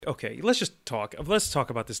Okay, let's talk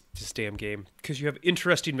about this damn game, because you have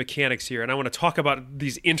interesting mechanics here, and I want to talk about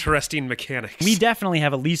these interesting mechanics. We definitely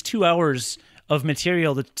have at least 2 hours of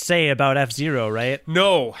material to say about F-Zero, right?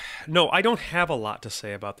 No, I don't have a lot to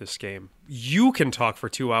say about this game. You can talk for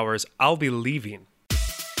 2 hours. I'll be leaving.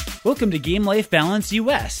 Welcome to Game Life Balance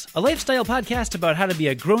US, a lifestyle podcast about how to be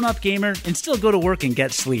a grown-up gamer and still go to work and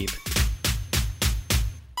get sleep.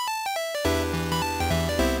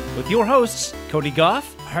 With your hosts, Cody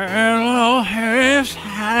Goff, hello,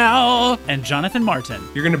 and Jonathan Martin.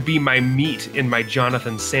 You're going to be my meat in my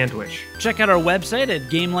Jonathan sandwich. Check out our website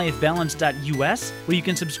at GameLifeBalance.us, where you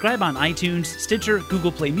can subscribe on iTunes, Stitcher,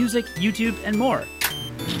 Google Play Music, YouTube, and more.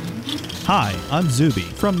 Hi, I'm Zuby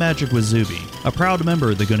from Magic with Zuby, a proud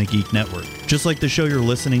member of the Gonna Geek Network. Just like the show you're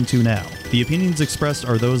listening to now, the opinions expressed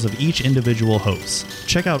are those of each individual host.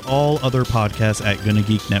 Check out all other podcasts at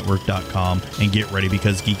GonnaGeekNetwork.com and get ready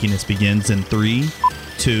because geekiness begins in 3,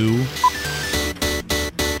 2...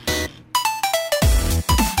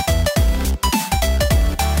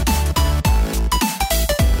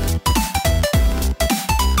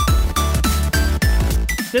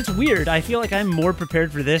 That's weird. I feel like I'm more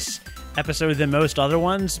prepared for this episode than most other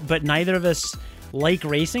ones, but neither of us like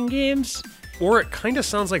racing games. Or it kind of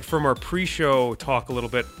sounds like from our pre-show talk a little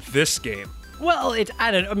bit, this game. Well,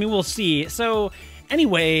 we'll see. So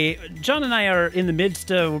anyway, John and I are in the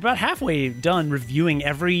midst of, we're about halfway done reviewing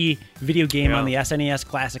every video game on the SNES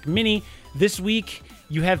Classic Mini. This week,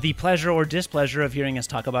 you have the pleasure or displeasure of hearing us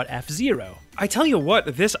talk about F-Zero. I tell you what,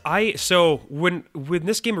 when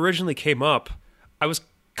this game originally came up, I was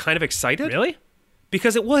kind of excited. Really?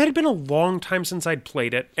 Because it had been a long time since I'd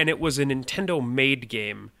played it, and it was a Nintendo-made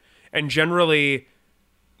game. And generally,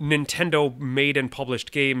 Nintendo made and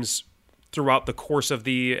published games throughout the course of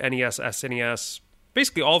the NES, SNES,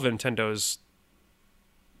 basically all of Nintendo's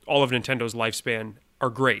lifespan are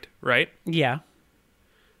great, right? Yeah.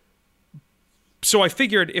 So I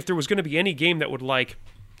figured if there was going to be any game that would,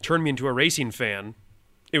 turn me into a racing fan,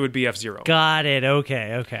 it would be F-Zero. Got it.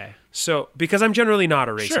 Okay. So, because I'm generally not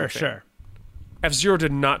a racing fan. Sure. F-Zero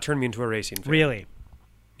did not turn me into a racing fan. Really?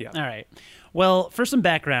 Yeah. All right. Well, for some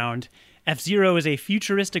background, F-Zero is a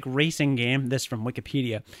futuristic racing game, this from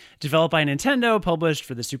Wikipedia, developed by Nintendo, published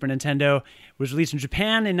for the Super Nintendo, was released in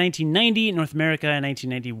Japan in 1990, North America in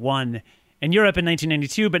 1991, and Europe in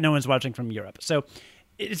 1992, but no one's watching from Europe. So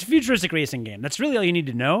it's a futuristic racing game. That's really all you need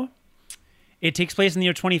to know. It takes place in the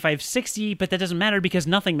year 2560, but that doesn't matter because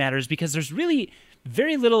nothing matters, because there's really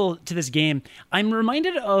very little to this game. I'm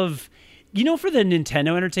reminded of, for the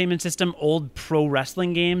Nintendo Entertainment System, old pro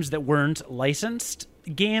wrestling games that weren't licensed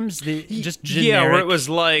games, just generic. Yeah, where it was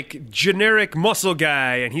generic muscle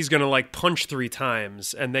guy, and he's going to punch 3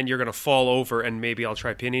 times, and then you're going to fall over, and maybe I'll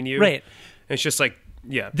try pinning you. Right. And it's just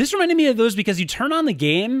yeah. This reminded me of those because you turn on the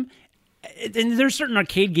game, and there's certain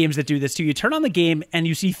arcade games that do this too. You turn on the game, and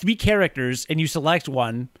you see 3 characters, and you select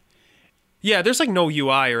one. Yeah, there's no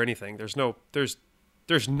UI or anything. There's nothing.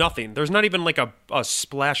 There's not even a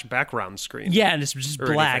splash background screen. Yeah, and it's just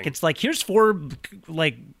black. Anything. It's here's 4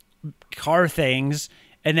 car things,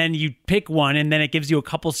 and then you pick one, and then it gives you a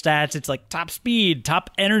couple stats. It's top speed,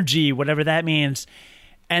 top energy, whatever that means.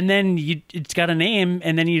 And then it's got a name,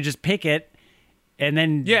 and then you just pick it, and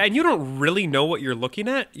then... Yeah, and you don't really know what you're looking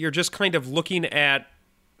at. You're just kind of looking at...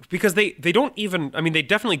 Because they don't even... I mean, they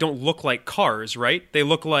definitely don't look like cars, right? They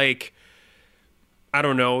look like... I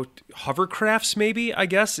don't know, hovercrafts maybe, I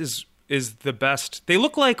guess, is the best. They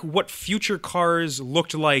look like what future cars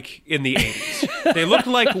looked like in the 80s. They look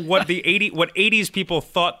like what 80s people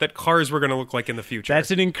thought that cars were going to look like in the future. That's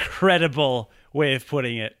an incredible way of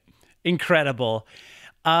putting it. Incredible.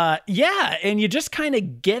 Yeah, and you just kind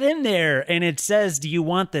of get in there, and it says, do you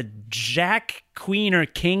want the Jack, Queen, or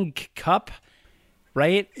King Cup?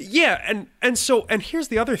 Right? Yeah, and here's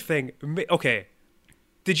the other thing. Okay.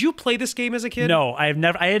 Did you play this game as a kid? No, I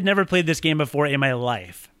had never played this game before in my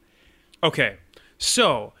life. Okay,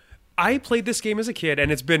 so I played this game as a kid,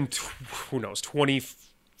 and it's been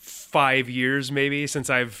 25 years maybe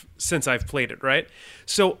since I've played it, right?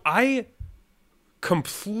 So I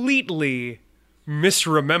completely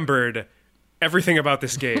misremembered everything about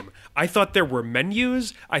this game. I thought there were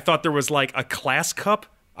menus. I thought there was a class cup.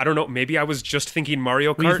 I don't know, maybe I was just thinking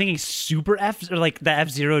Mario Kart. Were you thinking Super F, or the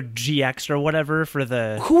F-Zero GX or whatever for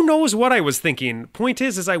the... Who knows what I was thinking? Point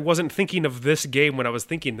is I wasn't thinking of this game when I was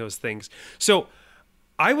thinking those things. So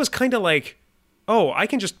I was kind of I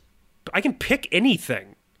can pick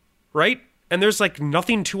anything, right? And there's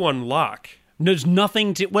nothing to unlock. There's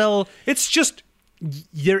nothing to... Well... It's just...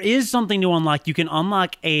 There is something to unlock. You can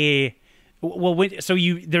unlock a... Well, so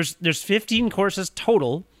there's 15 courses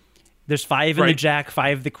total. There's 5 in the Right. Jack,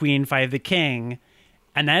 5 the Queen, 5 the King,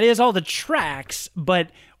 and that is all the tracks. But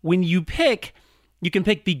when you can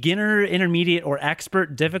pick beginner, intermediate, or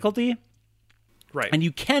expert difficulty, Right. and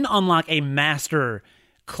you can unlock a master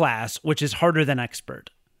class, which is harder than expert.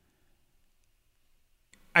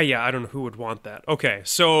 Yeah, I don't know who would want that. Okay,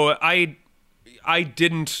 so I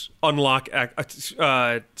didn't unlock.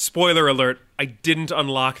 Spoiler alert: I didn't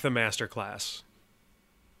unlock the master class.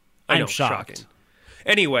 I I'm know, shocked. shocking.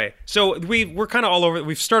 Anyway, so we're kind of all over.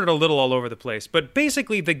 We've started a little all over the place, but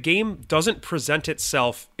basically, the game doesn't present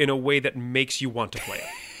itself in a way that makes you want to play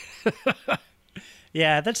it.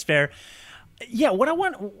 Yeah, that's fair. Yeah, what I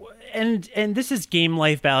want, and this is game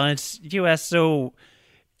life balance, US. So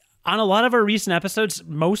on a lot of our recent episodes,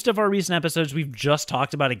 most of our recent episodes, we've just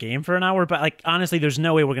talked about a game for an hour. But like honestly, there's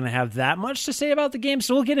no way we're going to have that much to say about the game.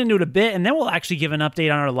 So we'll get into it a bit, and then we'll actually give an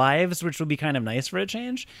update on our lives, which will be kind of nice for a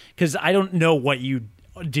change. Because I don't know what you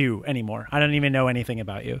do anymore. I don't even know anything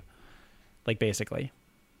about you. Like basically.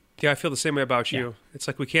 Yeah, I feel the same way about you. Yeah. It's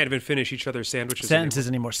like we can't even finish each other's sandwiches. Sentences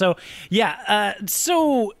anymore. So yeah.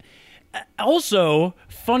 Also,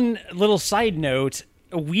 fun little side note: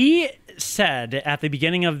 we said at the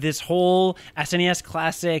beginning of this whole SNES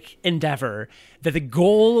Classic endeavor that the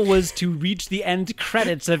goal was to reach the end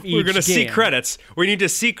credits of each. We're going to see game. credits. We need to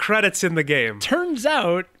see credits in the game. Turns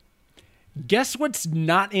out, guess what's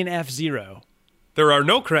not in F-Zero? There are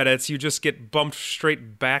no credits. You just get bumped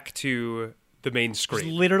straight back to the main There's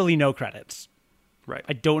screen. literally no credits. Right.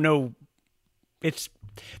 I don't know.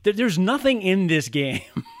 There's nothing in this game.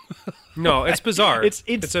 No, it's bizarre. It's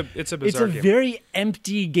a bizarre It's a game. very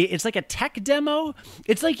empty game. It's like a tech demo.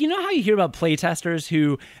 It's like, you know how you hear about playtesters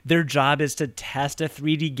who their job is to test a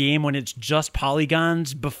 3D game when it's just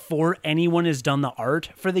polygons before anyone has done the art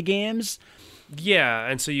for the games? Yeah,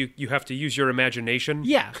 and so you have to use your imagination.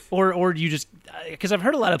 Yeah, or you just because I've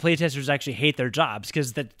heard a lot of playtesters actually hate their jobs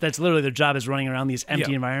because that's literally their job is running around these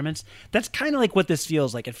empty Yeah. environments. That's kind of like what this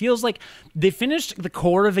feels like. It feels like they finished the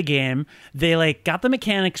core of a game, they like got the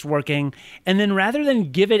mechanics working, and then rather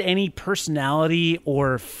than give it any personality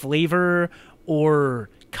or flavor or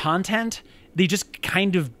content, they just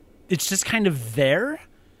it's just kind of there.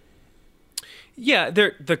 Yeah,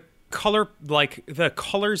 the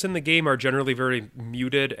colors in the game are generally very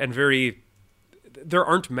muted and there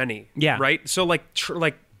aren't many. Yeah. Right. So like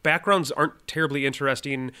backgrounds aren't terribly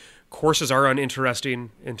interesting. Courses are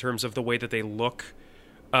uninteresting in terms of the way that they look.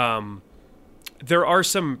 There are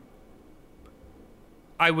some.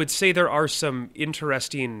 I would say there are some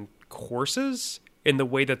interesting courses in the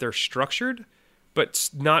way that they're structured, but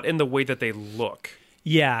not in the way that they look.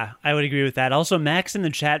 Yeah, I would agree with that. Also, Max in the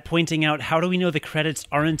chat pointing out, how do we know the credits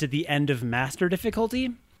aren't at the end of Master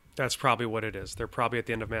difficulty? That's probably what it is. They're probably at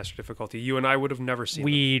the end of Master difficulty. You and I would have never seen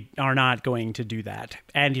them. We are not going to do that.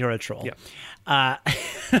 And you're a troll. Yeah.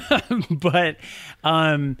 But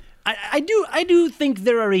I do think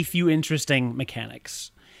there are a few interesting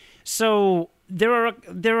mechanics. So there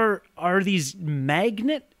are these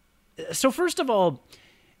magnet. So first of all,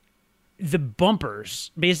 the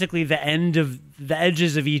bumpers, basically the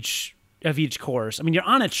edges of each course. I mean, you're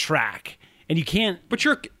on a track and you can't. But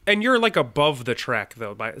you're like above the track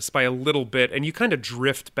though by a little bit, and you kind of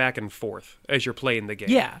drift back and forth as you're playing the game.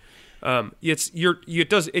 Yeah. You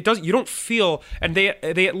don't feel, and they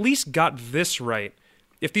at least got this right.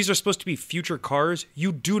 If these are supposed to be future cars,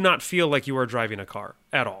 you do not feel like you are driving a car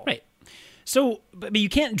at all. Right. So, but you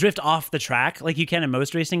can't drift off the track like you can in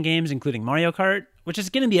most racing games, including Mario Kart, which is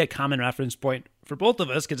going to be a common reference point for both of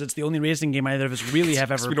us because it's the only racing game either of us really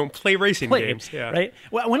have ever We don't play racing played, games. Yeah. Right?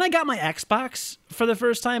 Well, when I got my Xbox for the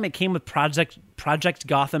first time, it came with Project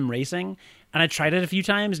Gotham Racing, and I tried it a few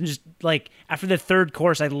times, and just like after the third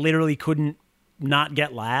course, I literally couldn't not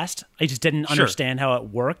get last. I just didn't understand how it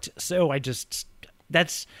worked, so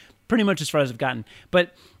that's pretty much as far as I've gotten.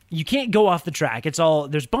 But you can't go off the track. It's all,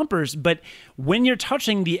 there's bumpers, but when you're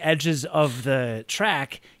touching the edges of the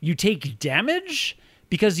track, you take damage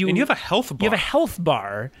because And you have a health bar. You have a health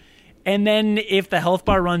bar. And then if the health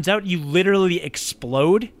bar runs out, you literally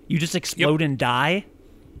explode. You just explode and die.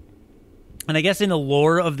 And I guess in the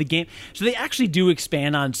lore of the game, so they actually do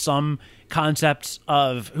expand on some concepts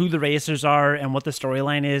of who the racers are and what the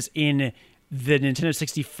storyline is in the Nintendo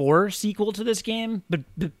 64 sequel to this game, but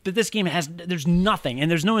this game there's nothing,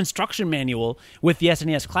 and there's no instruction manual with the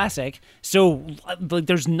SNES Classic, so like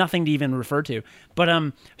there's nothing to even refer to. But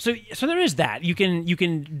so there is that you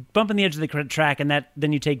can bump on the edge of the track, and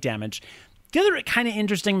then you take damage. The other kind of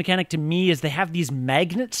interesting mechanic to me is they have these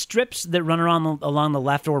magnet strips that run along the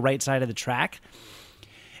left or right side of the track,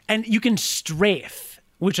 and you can strafe,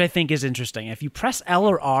 which I think is interesting. If you press L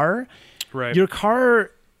or R, Right. your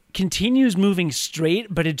car continues moving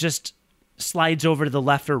straight, but it just slides over to the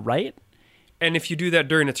left or right. And if you do that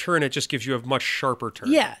during a turn, it just gives you a much sharper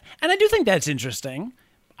turn. Yeah, and I do think that's interesting.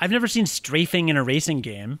 I've never seen strafing in a racing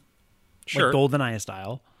game, Sure. like GoldenEye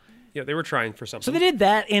style. Yeah, they were trying for something. So they did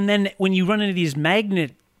that, and then when you run into these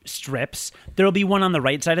magnet strips, there'll be one on the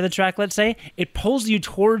right side of the track, let's say. It pulls you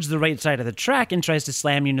towards the right side of the track and tries to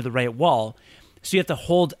slam you into the right wall. So you have to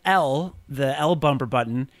hold L, the L bumper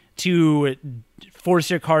button, to force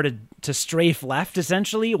your car to strafe left,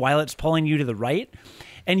 essentially, while it's pulling you to the right.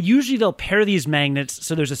 And usually they'll pair these magnets,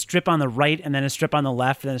 so there's a strip on the right and then a strip on the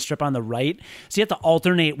left and then a strip on the right. So you have to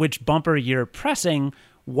alternate which bumper you're pressing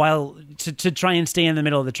while to try and stay in the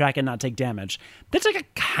middle of the track and not take damage. That's like a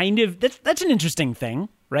kind of that's an interesting thing,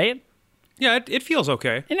 right? Yeah, it feels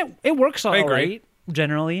okay. And it works all agree. right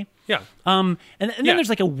generally. Yeah. And then Yeah. there's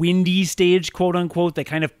like a windy stage, quote unquote, that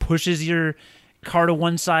kind of pushes your car to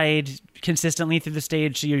one side consistently through the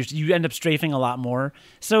stage, so you end up strafing a lot more.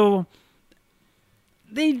 So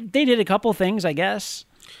they did a couple things, I guess.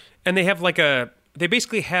 And they have they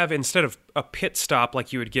basically have, instead of a pit stop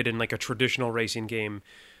like you would get in like a traditional racing game,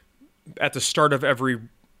 at the start of every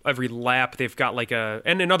lap, they've got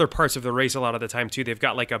and in other parts of the race a lot of the time too, they've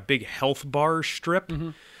got like a big health bar strip. Mm-hmm.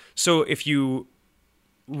 So if you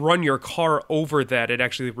run your car over that, it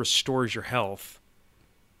actually restores your health.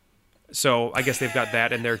 So I guess they've got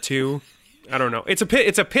that in there too. I don't know. It's a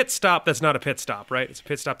pit stop that's not a pit stop, right? It's a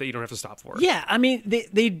pit stop that you don't have to stop for. Yeah, I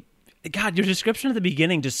mean, God, your description at the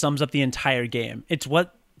beginning just sums up the entire game. It's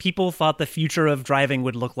what people thought the future of driving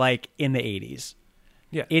would look like in the 80s.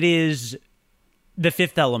 Yeah. It is The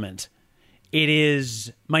Fifth Element. It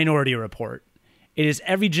is Minority Report. It is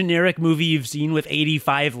every generic movie you've seen with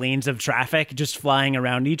 85 lanes of traffic just flying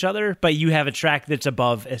around each other, but you have a track that's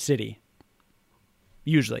above a city,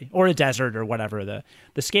 usually, or a desert or whatever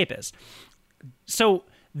the scape is. So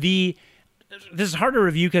this is hard to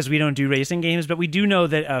review because we don't do racing games, but we do know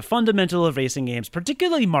that a fundamental of racing games,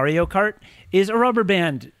 particularly Mario Kart, is a rubber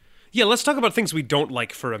band. Yeah, let's talk about things we don't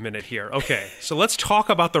like for a minute here. Okay, so let's talk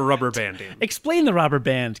about the rubber banding. Explain the rubber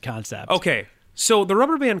band concept. Okay, so the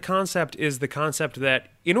rubber band concept is the concept that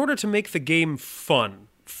in order to make the game fun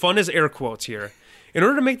is air quotes here, in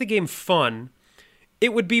order to make the game fun,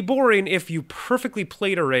 it would be boring if you perfectly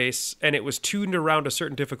played a race and it was tuned around a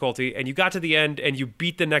certain difficulty and you got to the end and you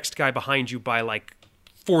beat the next guy behind you by like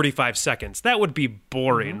 45 seconds. That would be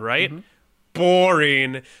boring, right? Mm-hmm.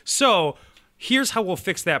 Boring. So here's how we'll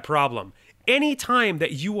fix that problem. Anytime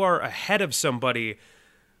that you are ahead of somebody,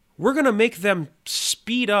 we're going to make them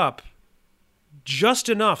speed up just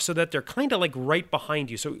enough so that they're kind of like right behind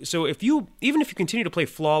you. So even if you continue to play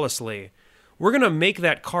flawlessly, we're going to make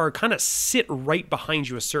that car kind of sit right behind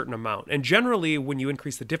you a certain amount. And generally, when you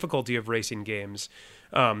increase the difficulty of racing games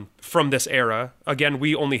from this era, again,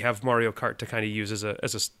 we only have Mario Kart to kind of use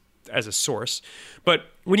as a source. But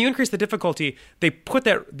when you increase the difficulty, they put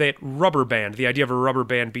that rubber band, the idea of a rubber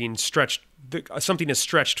band being stretched, something is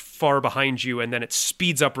stretched far behind you, and then it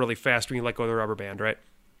speeds up really fast when you let go of the rubber band, right?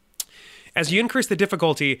 As you increase the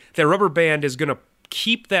difficulty, that rubber band is going to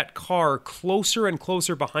keep that car closer and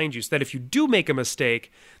closer behind you so that if you do make a mistake,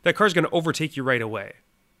 that car's going to overtake you right away.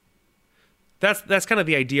 That's kind of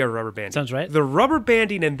the idea of rubber banding. Sounds right. The rubber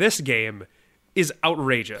banding in this game is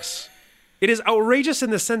outrageous. It is outrageous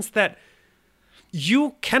in the sense that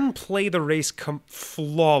you can play the race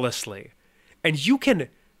flawlessly, and you can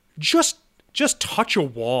just touch a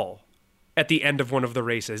wall at the end of one of the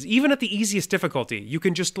races. Even at the easiest difficulty, you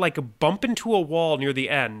can just like bump into a wall near the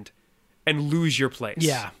end and lose your place.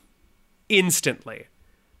 Yeah. Instantly.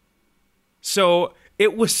 So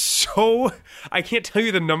it was I can't tell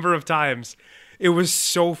you the number of times it was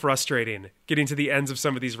so frustrating getting to the ends of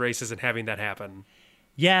some of these races and having that happen.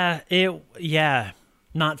 Yeah,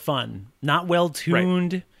 not fun. Not well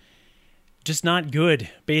tuned. Right. Just not good,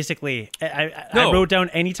 basically. I wrote down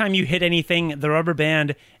anytime you hit anything, the rubber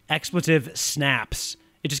band expletive snaps.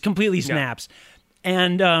 It just completely snaps. Yeah.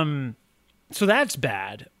 And so that's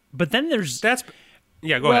bad. But then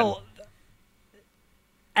go ahead.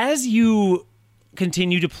 As you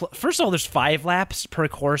continue to play, first of all, there's 5 laps per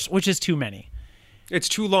course, which is too many. It's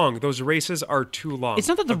too long. Those races are too long. It's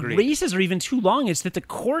not that the races are even too long. It's that the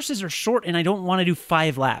courses are short, and I don't want to do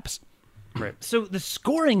 5 laps. Right. So the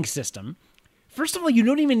scoring system, first of all, you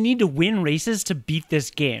don't even need to win races to beat this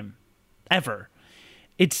game, ever.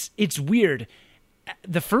 It's weird.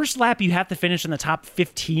 The first lap, you have to finish in the top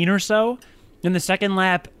 15 or so. In the second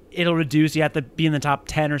lap, it'll reduce. You have to be in the top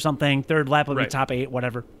 10 or something. Third lap will be top 8,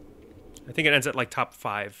 whatever. I think it ends at like top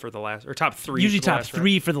 5 for the last, or top 3. Usually top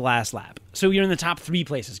 3 for the last lap. So you're in the top 3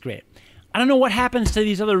 places. Great. I don't know what happens to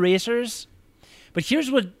these other racers, but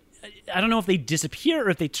here's what I don't know if they disappear or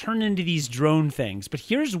if they turn into these drone things, but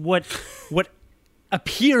here's what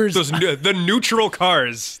appears. The neutral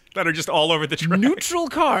cars that are just all over the track. Neutral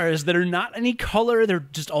cars that are not any color, they're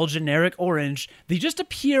just all generic orange. They just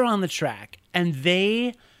appear on the track, and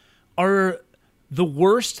they are the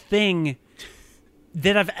worst thing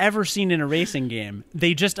that I've ever seen in a racing game.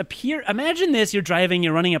 They just appear. Imagine this, you're driving,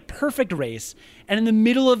 you're running a perfect race, and in the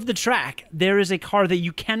middle of the track, there is a car that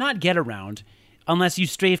you cannot get around unless you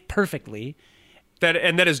strafe perfectly. That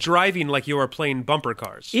is driving like you are playing bumper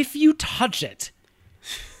cars. If you touch it,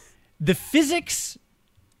 the physics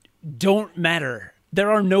don't matter. There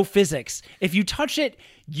are no physics. If you touch it,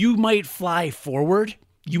 you might fly forward,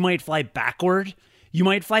 you might fly backward, you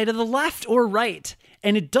might fly to the left or right,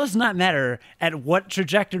 and it does not matter at what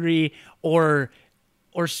trajectory or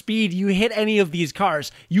speed you hit any of these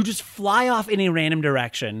cars. You just fly off in a random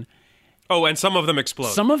direction. Oh, and some of them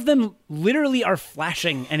explode. Some of them literally are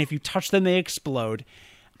flashing, and if you touch them, they explode.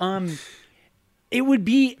 It would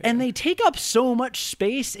be, and they take up so much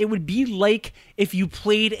space, it would be like if you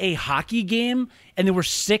played a hockey game and there were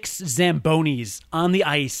 6 Zambonis on the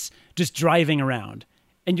ice just driving around,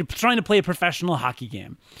 and you're trying to play a professional hockey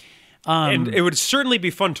game. And it would certainly be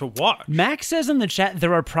fun to watch. Max says in the chat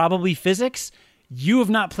there are probably physics. You have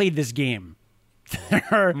not played this game. There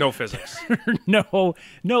are no physics. no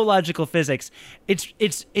logical physics.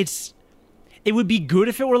 It would be good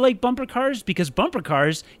if it were like bumper cars, because bumper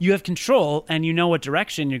cars, you have control and you know what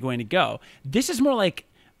direction you're going to go. This is more like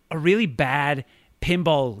a really bad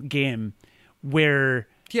pinball game where...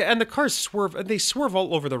 Yeah, and the cars swerve, and they swerve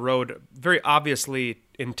all over the road, very obviously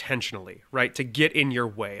intentionally, right? To get in your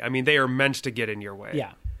way. I mean, they are meant to get in your way.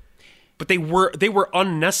 Yeah. But they were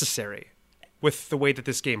unnecessary with the way that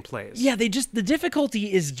this game plays. Yeah, the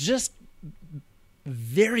difficulty is just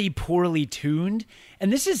very poorly tuned.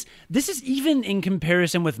 And this is even in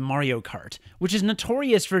comparison with Mario Kart, which is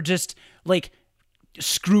notorious for just like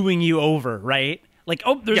screwing you over, right? Like,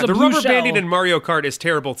 oh, there's a the blue rubber shell. banding in Mario Kart is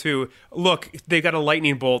terrible too. Look, they got a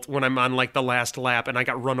lightning bolt when I'm on like the last lap and I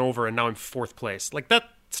got run over and now I'm 4th place. Like that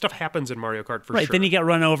stuff happens in Mario Kart for right, sure. Then you get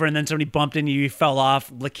run over and then somebody bumped into you, fell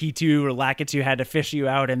off, Lakitu or Lakitu had to fish you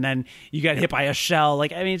out, and then you got hit by a shell.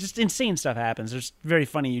 Like, I mean, just insane stuff happens. There's very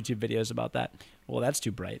funny YouTube videos about that. Well, that's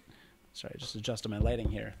too bright. Sorry, just adjusted my lighting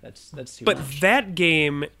here. That's too But much. that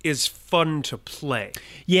game is fun to play.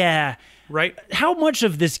 Yeah. Right? How much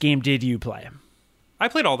of this game did you play? I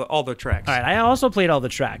played all the tracks. All right, I also played all the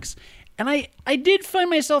tracks. And I did find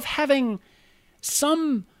myself having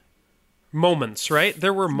some... moments, right?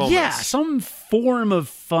 There were moments. Yeah, some form of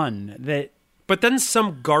fun that... But then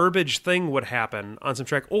some garbage thing would happen on some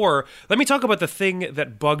track. Or let me talk about the thing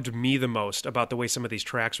that bugged me the most about the way some of these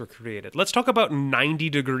tracks were created. Let's talk about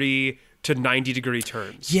 90-degree to 90-degree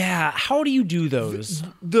turns. Yeah, how do you do those?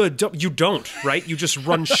 You don't, right? You just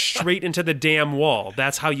run straight into the damn wall.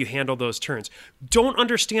 That's how you handle those turns. Don't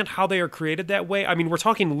understand how they are created that way. I mean, we're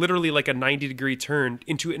talking literally like a 90-degree turn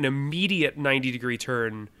into an immediate 90-degree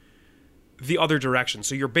turn the other direction.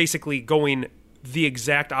 So you're basically going the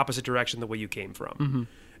exact opposite direction the way you came from. Mm-hmm.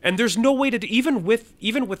 And there's no way to do, even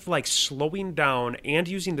with like slowing down and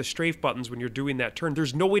using the strafe buttons when you're doing that turn,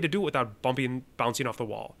 there's no way to do it without bouncing off the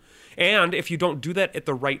wall. And if you don't do that at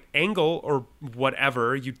the right angle or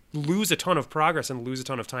whatever, you lose a ton of progress and lose a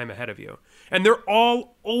ton of time ahead of you. And they're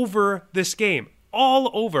all over this game. All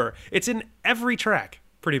over. It's in every track,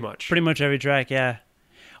 pretty much. Pretty much every track, yeah.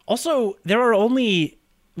 Also, there are only...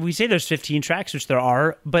 We say there's 15 tracks, which there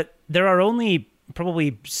are, but there are only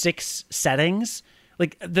probably 6 settings.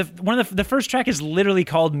 Like the first track is literally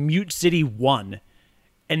called Mute City 1,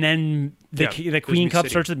 and then the Queen Cup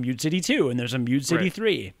starts with Mute City 2, and there's a Mute City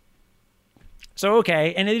 3. So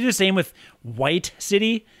okay, and it is the same with White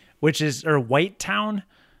City, or White Town.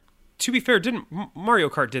 To be fair, didn't Mario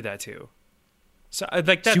Kart did that too? So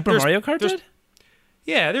like that Super Mario Kart did?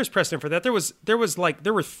 Yeah, there's precedent for that.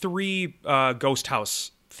 There were 3 Ghost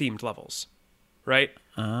House themed levels, right?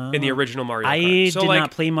 In the original Mario Kart. I did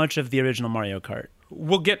not play much of the original Mario Kart.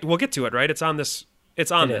 We'll get to it, right? It's on this,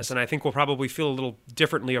 and I think we'll probably feel a little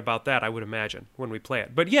differently about that, I would imagine, when we play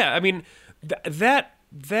it. But yeah, I mean, that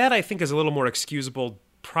I think is a little more excusable,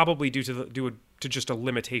 probably due to just a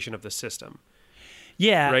limitation of the system.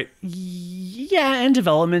 Yeah. Right? Yeah, and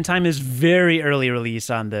development time is very early release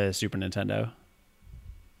on the Super Nintendo.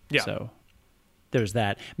 Yeah. So there's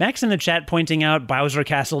that. Max in the chat pointing out Bowser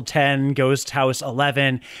Castle 10, Ghost House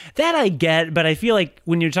 11. That I get, but I feel like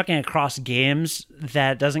when you're talking across games,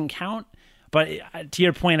 that doesn't count. But to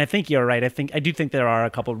your point, I think you're right. I do think there are a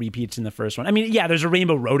couple repeats in the first one. I mean, yeah, there's a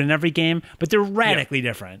Rainbow Road in every game, but they're radically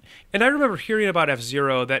different. And I remember hearing about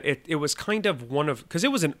F-Zero that it was kind of because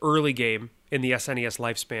it was an early game in the SNES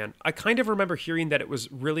lifespan. I kind of remember hearing that it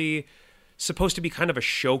was really supposed to be kind of a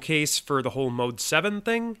showcase for the whole Mode 7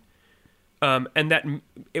 thing, and that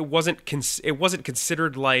it wasn't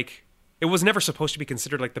considered like, it was never supposed to be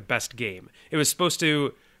considered like the best game. It was supposed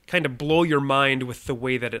to kind of blow your mind with the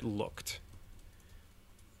way that it looked.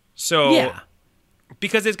 So yeah,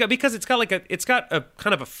 because it's got a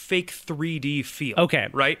kind of a fake 3D feel. Okay,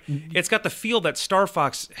 right? It's got the feel that Star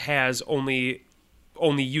Fox has only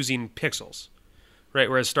using pixels, right?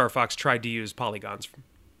 Whereas Star Fox tried to use polygons.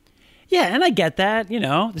 Yeah, and I get that,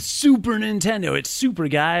 the Super Nintendo, it's super,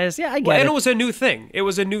 guys. Yeah, I get it. And it was a new thing. It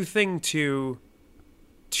was a new thing to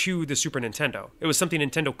the Super Nintendo. It was something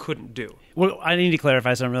Nintendo couldn't do. Well, I need to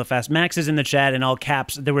clarify something real fast. Max is in the chat in all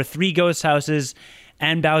caps. There were 3 Ghost Houses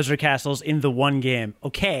and Bowser Castles in the one game.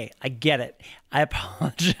 Okay, I get it. I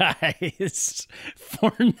apologize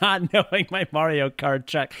for not knowing my Mario Kart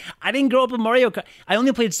check. I didn't grow up with Mario Kart. I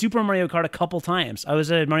only played Super Mario Kart a couple times. I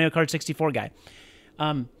was a Mario Kart 64 guy.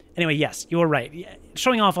 Anyway, yes, you were right.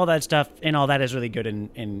 Showing off all that stuff and all that is really good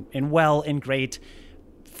and well and great.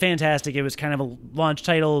 Fantastic. It was kind of a launch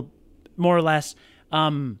title, more or less.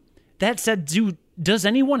 That said, does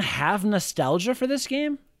anyone have nostalgia for this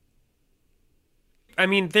game? I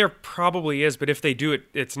mean, there probably is, but if they do,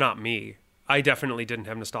 it's not me. I definitely didn't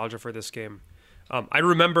have nostalgia for this game. I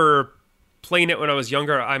remember playing it when I was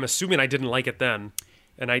younger. I'm assuming I didn't like it then.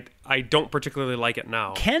 And I don't particularly like it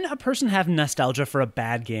now. Can a person have nostalgia for a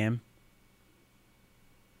bad game?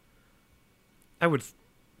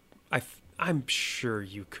 I'm sure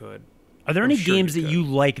you could. Are there any games that you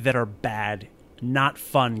like that are bad, not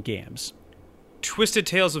fun games? Twisted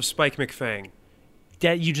Tales of Spike McFang.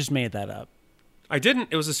 That you just made that up. I didn't.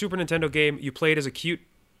 It was a Super Nintendo game. You played as a cute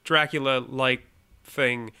Dracula-like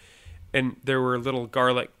thing, and there were little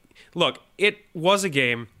garlic. Look, it was a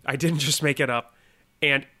game. I didn't just make it up.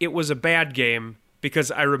 And it was a bad game because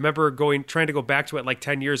I remember trying to go back to it like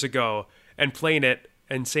 10 years ago and playing it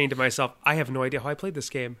and saying to myself, I have no idea how I played this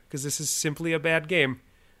game because this is simply a bad game.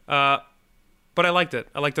 But I liked it.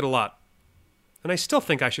 I liked it a lot. And I still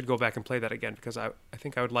think I should go back and play that again because I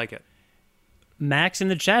think I would like it. Max in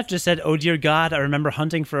the chat just said, oh dear God, I remember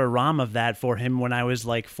hunting for a ROM of that for him when I was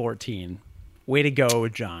like 14. Way to go,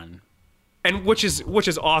 John. And which is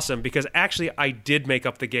awesome because actually I did make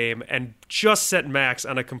up the game and just set Max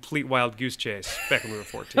on a complete wild goose chase back when we were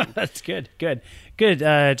 14. That's good.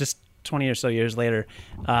 Just 20 or so years later,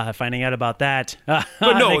 finding out about that. But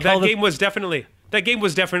no, that game was definitely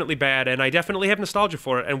bad, and I definitely have nostalgia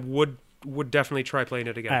for it, and would definitely try playing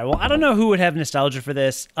it again. All right, well, I don't know who would have nostalgia for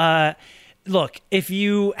this. Look, if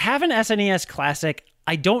you have an SNES Classic,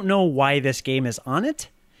 I don't know why this game is on it.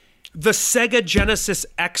 The Sega Genesis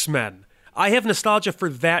X-Men. I have nostalgia for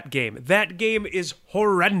that game. That game is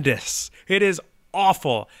horrendous. It is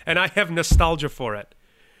awful, and I have nostalgia for it.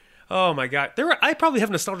 Oh my God. I probably have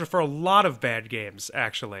nostalgia for a lot of bad games,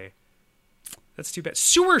 actually. That's too bad.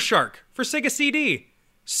 Sewer Shark for Sega CD.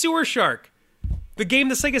 Sewer Shark. The game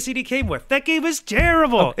the Sega CD came with. That game is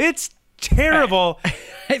terrible. Oh. It's terrible.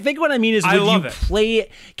 I think what I mean is,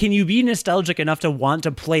 can you be nostalgic enough to want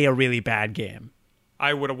to play a really bad game?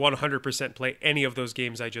 I would 100% play any of those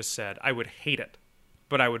games I just said. I would hate it,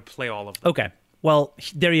 but I would play all of them. Okay. Well,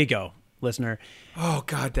 there you go, listener. Oh,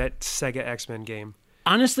 God, that Sega X-Men game.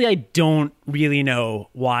 Honestly, I don't really know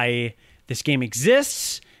why this game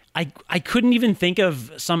exists. I couldn't even think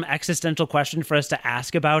of some existential question for us to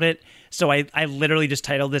ask about it. So I literally just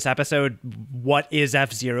titled this episode, What is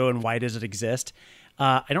F-Zero and Why Does It Exist?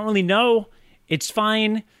 I don't really know. It's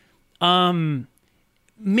fine.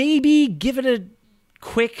 Maybe give it a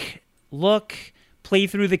quick look, play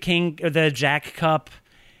through the Jack Cup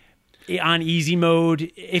on easy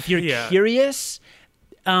mode if you're curious,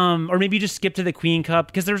 or maybe just skip to the Queen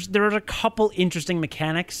Cup because there are a couple interesting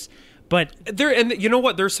mechanics, but and you know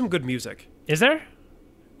what? There's some good music. Is there?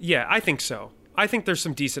 Yeah, I think so. I think there's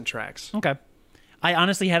some decent tracks. Okay, I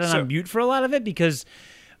honestly had it on mute for a lot of it because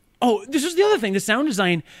this is the other thing, the sound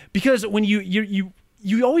design, because when you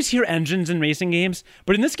always hear engines in racing games,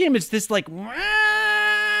 but in this game it's this like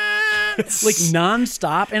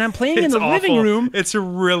nonstop, and I'm playing in the living room. It's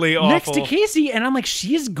really awful. Next to Casey, and I'm like,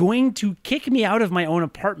 she's going to kick me out of my own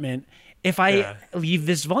apartment if I leave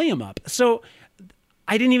this volume up. So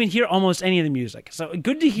I didn't even hear almost any of the music. So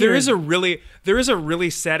good to hear. There is a really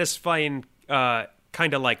satisfying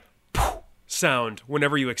kind of like sound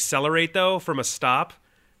whenever you accelerate though from a stop.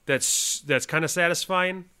 That's kind of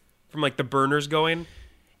satisfying from like the burners going.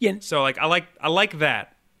 Yeah. So like I like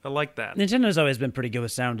that. I like that. Nintendo's always been pretty good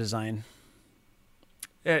with sound design.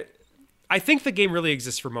 I think the game really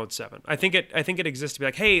exists for Mode 7. I think it exists to be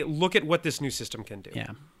like, hey, look at what this new system can do.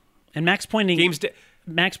 Yeah. And Max pointing Games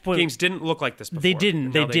didn't look like this before. They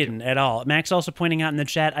didn't at all. Max also pointing out in the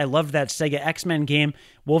chat, I loved that Sega X-Men game.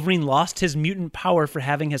 Wolverine lost his mutant power for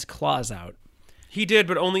having his claws out. He did,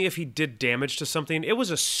 but only if he did damage to something. It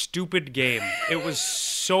was a stupid game. It was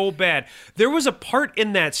so bad. There was a part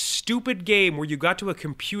in that stupid game where you got to a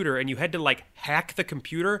computer and you had to like hack the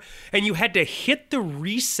computer and you had to hit the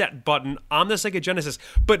reset button on the Sega Genesis,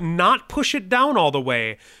 but not push it down all the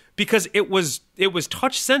way because it was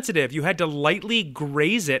touch sensitive. You had to lightly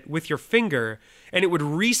graze it with your finger and it would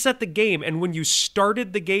reset the game. And when you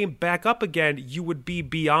started the game back up again, you would be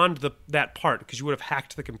beyond that part because you would have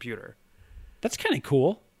hacked the computer. That's kind of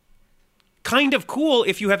cool. Kind of cool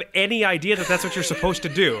if you have any idea that that's what you're supposed to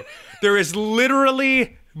do. There is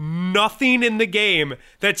literally nothing in the game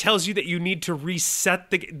that tells you that you need to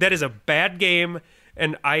reset that is a bad game,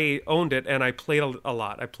 and I owned it and I played a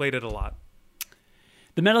lot. I played it a lot.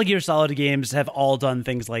 The Metal Gear Solid games have all done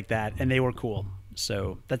things like that, and they were cool.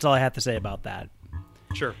 So that's all I have to say about that.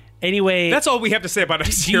 Sure. Anyway, that's all we have to say about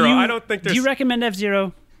F-Zero. I don't think there's... Do you recommend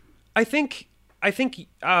F-Zero?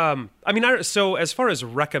 So as far as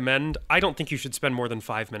recommend, I don't think you should spend more than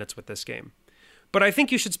 5 minutes with this game. But I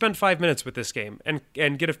think you should spend 5 minutes with this game and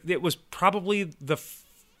get it was probably the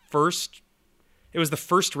first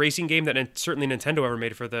racing game that certainly Nintendo ever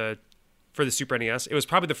made for the Super NES. It was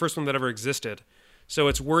probably the first one that ever existed. So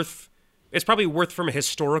it's probably worth from a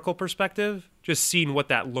historical perspective just seeing what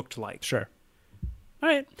that looked like. Sure. All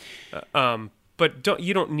right. But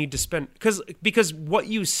you don't need to spend because what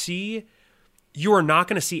you see, you are not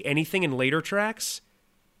going to see anything in later tracks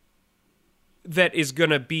that is going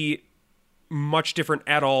to be much different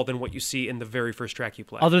at all than what you see in the very first track you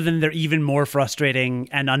play. Other than they're even more frustrating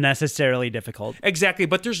and unnecessarily difficult. Exactly,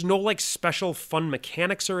 but there's no like special fun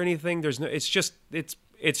mechanics or anything. There's no. It's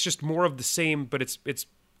just more of the same, but it's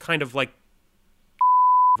kind of like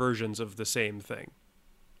versions of the same thing.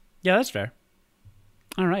 Yeah, that's fair.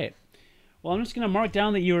 All right. Well, I'm just going to mark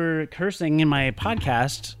down that you were cursing in my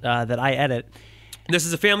podcast that I edit. This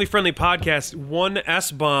is a family-friendly podcast. One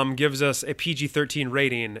S-bomb gives us a PG-13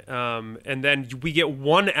 rating, and then we get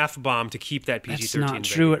one F-bomb to keep that PG-13 rating. That's not rating.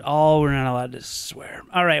 true at all. We're not allowed to swear.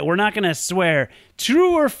 All right, we're not going to swear.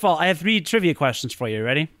 True or false? I have 3 trivia questions for you.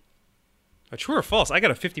 Ready? True or false? I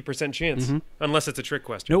got a 50% chance, unless it's a trick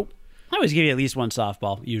question. Nope. I always give you at least one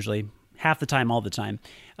softball, usually. Half the time, all the time.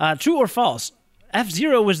 True or false?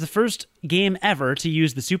 F-Zero was the first game ever to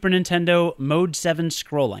use the Super Nintendo Mode 7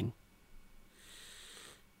 scrolling.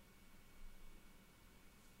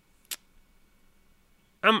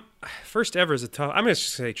 First ever is a tough... I'm going to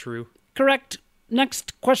say true. Correct.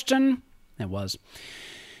 Next question. It was.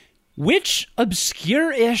 Which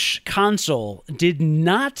obscure-ish console did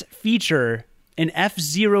not feature an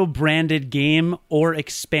F-Zero branded game or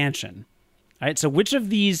expansion? All right, so which of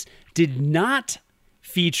these did not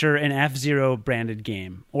feature an F-Zero branded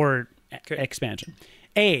game or expansion?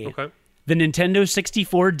 A, the Nintendo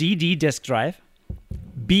 64 DD disc drive.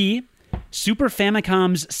 B, Super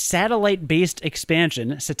Famicom's satellite-based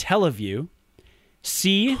expansion, Satellaview.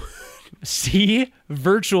 C,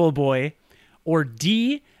 Virtual Boy. Or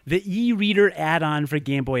D, the e-reader add-on for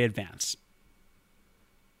Game Boy Advance.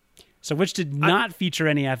 So which did not feature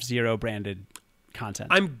any F-Zero branded content?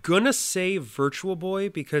 I'm going to say Virtual Boy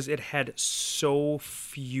because it had so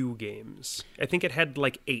few games. I think it had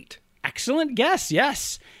like 8. Excellent guess,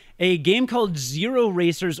 yes. A game called Zero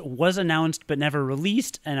Racers was announced but never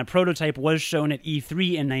released, and a prototype was shown at E3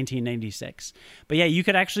 in 1996. But yeah, you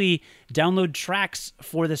could actually download tracks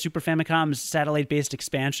for the Super Famicom's satellite-based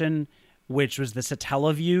expansion, which was the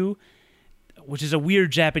Satellaview, which is a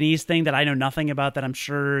weird Japanese thing that I know nothing about, that I'm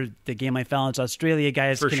sure the Game Life Balance Australia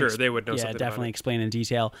guys For sure, they would know something definitely about it. Explain in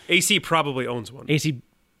detail. AC probably owns one. AC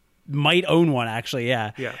might own one, actually,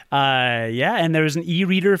 yeah. Yeah. And there was an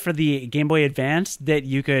e-reader for the Game Boy Advance that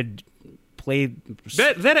you could play.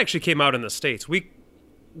 That actually came out in the States.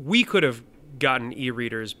 We could have gotten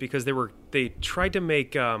e-readers because they tried to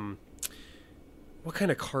make what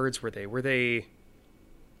kind of cards were they?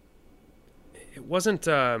 It wasn't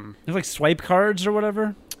They're like swipe cards or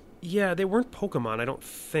whatever. Yeah, they weren't Pokemon, I don't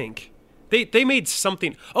think. They made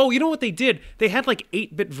something. Oh, you know what they did? They had like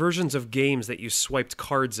 8-bit versions of games that you swiped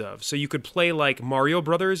cards of. So you could play like Mario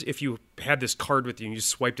Brothers if you had this card with you and you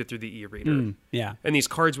swiped it through the e-reader. Yeah. And these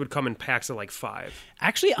cards would come in packs of like 5.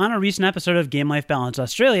 Actually, on a recent episode of Game Life Balance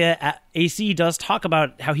Australia, AC does talk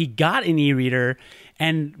about how he got an e-reader,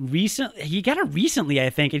 and he got it recently, I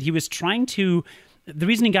think, and he was trying to The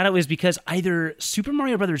reason he got it was because either Super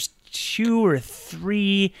Mario Brothers 2 or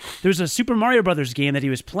 3, there's a Super Mario Brothers game that he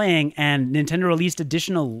was playing, and Nintendo released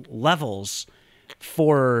additional levels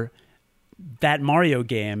for that Mario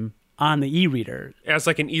game on the e-reader. As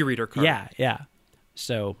like an e-reader card. Yeah.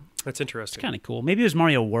 So that's interesting. kind of cool. Maybe it was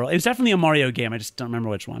Mario World. It was definitely a Mario game. I just don't remember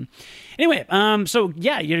which one. Anyway, so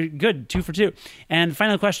yeah, you're good. 2 for 2. And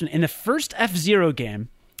final question. In the first F-Zero game,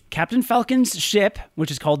 Captain Falcon's ship,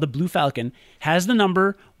 which is called the Blue Falcon, has the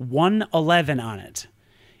number 111 on it.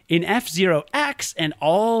 In F-Zero X and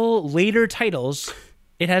all later titles,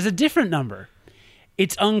 it has a different number.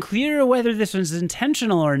 It's unclear whether this was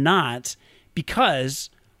intentional or not, because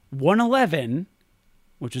 111,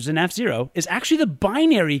 which is in F-Zero, is actually the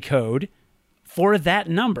binary code for that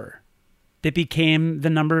number that became the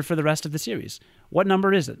number for the rest of the series. What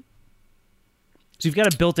number is it? So you've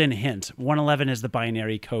got a built-in hint. 111 is the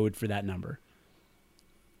binary code for that number.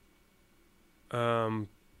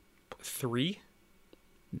 3?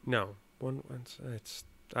 No. It's.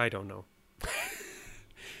 I don't know.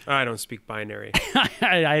 I don't speak binary.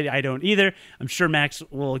 I don't either. I'm sure Max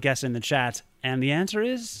will guess in the chat. And the answer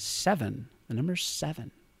is 7. The number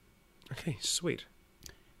 7. Okay, sweet.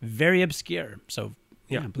 Very obscure. So,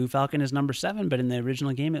 yeah, Blue Falcon is number 7, but in the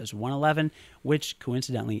original game it was 111, which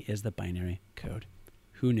coincidentally is the binary code.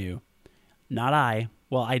 Who knew? Not I.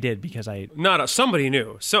 Well, I did because I... somebody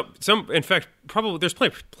knew. Some. In fact, probably there's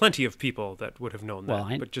plenty of people that would have known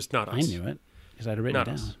that, but just not us. I knew it because I'd written it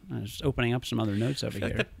down. Us. I was just opening up some other notes over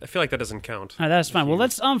here. I feel like that doesn't count. All right, that's fine. Well,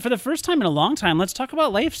 let's for the first time in a long time, let's talk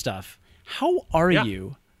about life stuff. How are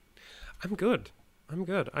you? I'm good. I'm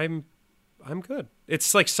good.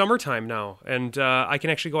 It's like summertime now, and I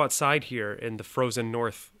can actually go outside here in the frozen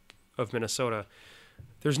north of Minnesota.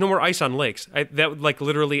 There's no more ice on lakes. That like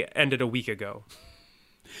literally ended a week ago.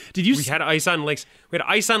 We had ice on lakes. We had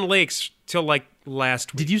ice on lakes till like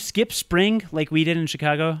last week. Did you skip spring like we did in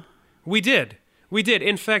Chicago? We did.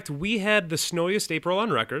 In fact, we had the snowiest April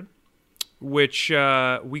on record, which we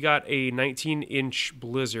got a 19-inch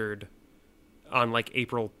blizzard on like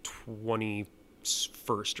April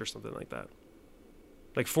 21st or something like that.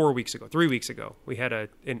 Like 3 weeks ago, we had a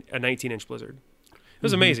 19-inch blizzard. It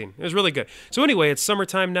was amazing. It was really good. So anyway, it's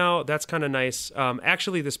summertime now. That's kind of nice.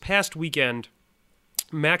 Actually, this past weekend,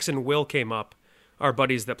 Max and Will came up, our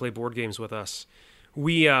buddies that play board games with us.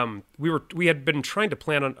 We had been trying to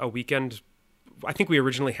plan on a weekend. I think we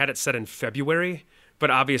originally had it set in February, but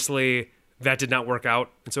obviously that did not work out,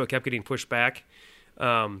 and so it kept getting pushed back.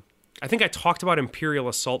 I think I talked about Imperial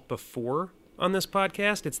Assault before on this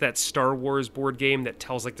podcast. It's that Star Wars board game that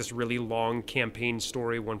tells like this really long campaign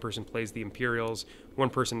story. One person plays the Imperials, one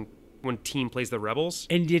team plays the Rebels.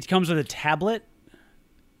 And it comes with a tablet?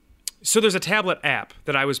 So there's a tablet app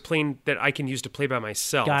that I was playing that I can use to play by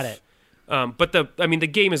myself. Got it. But the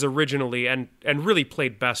game is originally and really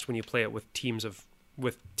played best when you play it with teams.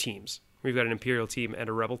 We've got an Imperial team and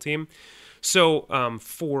a Rebel team. So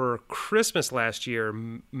for Christmas last year,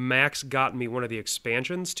 Max got me one of the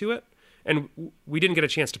expansions to it, and we didn't get a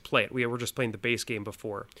chance to play it. We were just playing the base game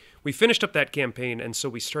before. We finished up that campaign, and so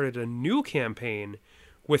we started a new campaign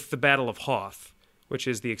with the Battle of Hoth, which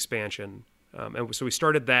is the expansion. And so we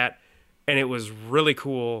started that, and it was really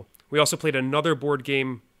cool. We also played another board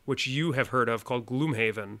game, which you have heard of, called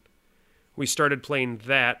Gloomhaven. We started playing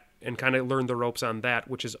that and kind of learned the ropes on that,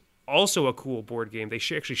 which is also a cool board game. They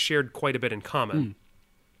actually shared quite a bit in common.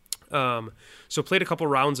 So played a couple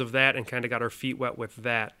rounds of that and kind of got our feet wet with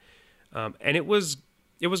that. And it was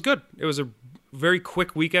good. It was a very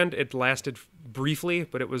quick weekend. It lasted briefly,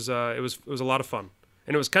 but it was a lot of fun.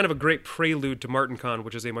 And it was kind of a great prelude to MartinCon,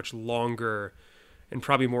 which is a much longer and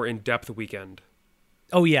probably more in-depth weekend.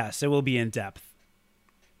 Oh, yes, it will be in-depth.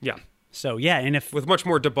 Yeah. So, yeah, and with much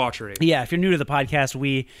more debauchery. Yeah, if you're new to the podcast,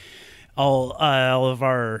 we all of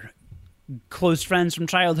our close friends from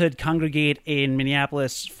childhood congregate in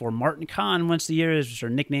Minneapolis for MartinCon once a year. Is just our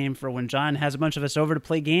nickname for when John has a bunch of us over to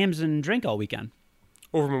play games and drink all weekend.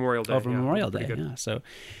 Over Memorial Day. Memorial Day, yeah. So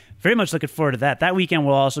very much looking forward to that. That weekend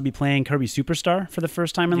we'll also be playing Kirby Superstar for the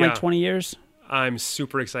first time in like 20 years. I'm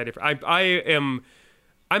super excited.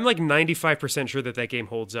 I'm like 95% sure that game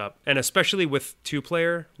holds up. And especially with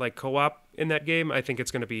 2-player, like co-op in that game, I think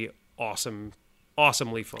it's going to be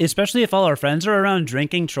awesomely fun. Especially if all our friends are around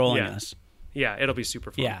drinking, trolling us. Yeah, it'll be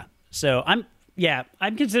super fun. Yeah. So I'm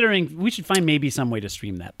considering we should find maybe some way to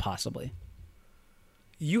stream that, possibly.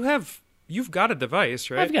 You've got a device,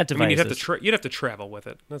 right? I've got devices. I mean, you'd have to travel with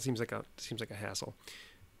it. That seems like a hassle.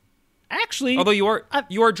 Actually, although you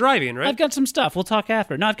are driving, right? I've got some stuff. We'll talk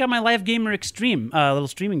after. No, I've got my Live Gamer Extreme, little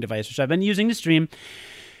streaming device, which I've been using to stream.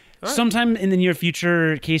 Sometime in the near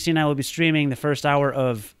future, Casey and I will be streaming the first hour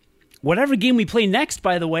of whatever game we play next,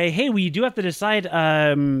 by the way. Hey, we do have to decide.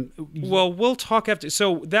 Well, we'll talk after.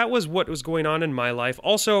 So that was what was going on in my life.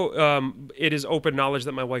 Also, it is open knowledge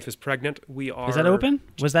that my wife is pregnant. Is that open?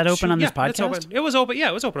 Was that open on this podcast? It's open. It was open. Yeah,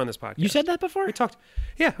 it was open on this podcast. You said that before? We talked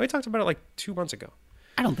about it like 2 months ago.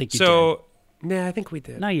 I don't think you did. Nah, I think we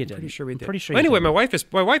did. No, you didn't. Pretty sure we did. Pretty sure. Anyway, my wife is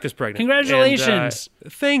pregnant. Congratulations!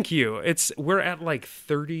 And, thank you. We're at like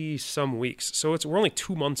 30 some weeks, so we're only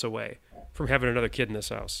 2 months away from having another kid in this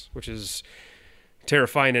house, which is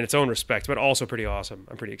terrifying in its own respect, but also pretty awesome.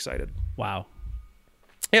 I'm pretty excited. Wow.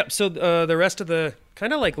 Yep. So the rest of the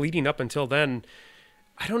kind of like leading up until then,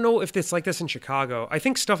 I don't know if it's like this in Chicago. I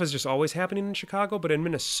think stuff is just always happening in Chicago, but in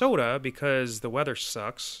Minnesota, because the weather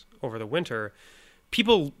sucks over the winter,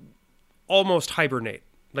 people almost hibernate,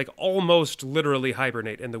 like almost literally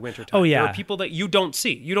hibernate in the wintertime. Oh, yeah. There are people that you don't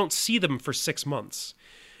see. You don't see them for 6 months.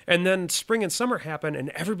 And then spring and summer happen, and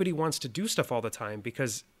everybody wants to do stuff all the time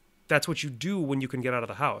because that's what you do when you can get out of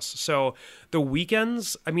the house. So the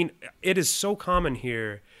weekends, I mean, it is so common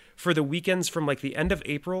here for the weekends from like the end of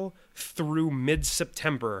April through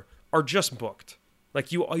mid-September are just booked.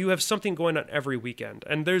 Like you have something going on every weekend.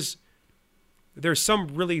 And there's some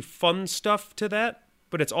really fun stuff to that,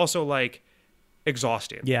 but it's also like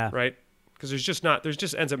exhausting. Yeah. Right? Because there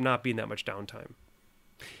just ends up not being that much downtime.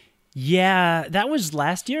 Yeah, that was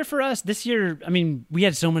last year for us. This year, I mean, we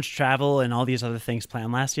had so much travel and all these other things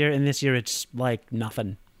planned last year, and this year it's like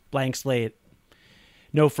nothing. Blank slate.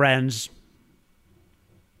 No friends.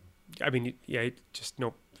 I mean, yeah, just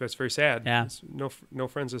no. That's very sad. Yeah. No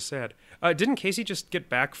friends is sad. Didn't Casey just get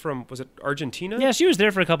back from, was it Argentina? Yeah, she was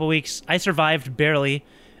there for a couple weeks. I survived barely.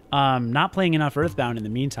 Not playing enough Earthbound in the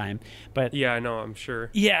meantime, but yeah, I know, I'm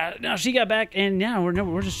sure. Yeah, no, she got back, and yeah,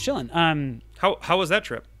 we're just chilling. How was that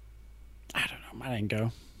trip? I don't know. I didn't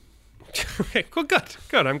go. Okay, well, good.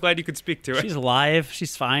 I'm glad you could speak to it. She's alive.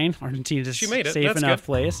 She's fine. Argentina's a She made it. safe That's enough good.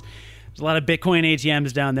 place. There's a lot of Bitcoin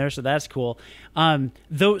ATMs down there, so that's cool.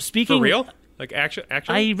 Though speaking For real? Like actually?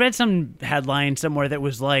 I read some headline somewhere that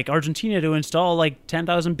was like Argentina to install like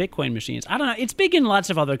 10,000 Bitcoin machines. I don't know. It's big in lots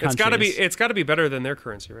of other countries. It's got to be better than their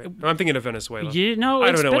currency, right? I'm thinking of Venezuela. You know,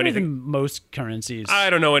 I it's don't know better anything. than most currencies. I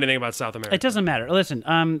don't know anything about South America. It doesn't matter.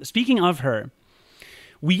 Listen, speaking of her,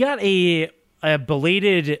 we got a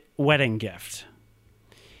belated wedding gift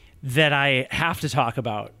that I have to talk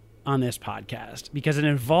about on this podcast because it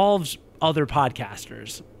involves other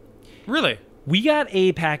podcasters. Really? We got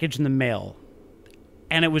a package in the mail,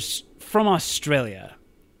 and it was from Australia.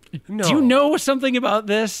 No. Do you know something about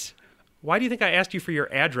this? Why do you think I asked you for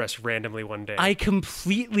your address randomly one day? I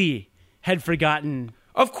completely had forgotten.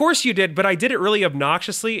 Of course you did, but I did it really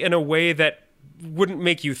obnoxiously in a way that wouldn't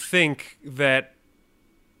make you think that.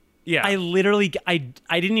 Yeah. I literally, I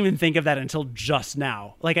didn't even think of that until just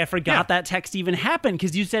now. Like, I forgot that text even happened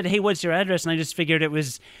because you said, hey, what's your address? And I just figured it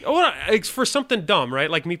was... Well, it's for something dumb, right?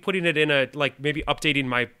 Like me putting it in maybe updating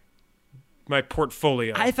my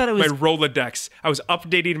portfolio. I thought it was... My Rolodex. I was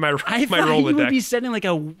updating my Rolodex. I thought you would be sending like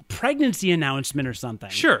a pregnancy announcement or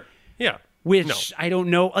something. Sure. Yeah. Which, no. I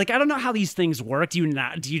don't know. Like, I don't know how these things work. Do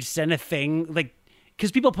you send a thing like...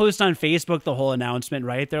 Because people post on Facebook the whole announcement,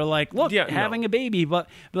 right? They're like, look, having a baby. But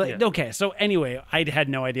okay, so anyway, I had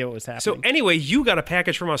no idea what was happening. So anyway, you got a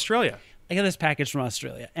package from Australia. I got this package from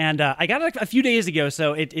Australia. And I got it a few days ago,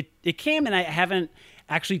 so it came, and I haven't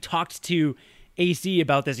actually talked to AC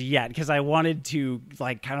about this yet, because I wanted to,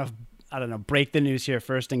 like, kind of, I don't know, break the news here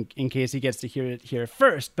first in case he gets to hear it here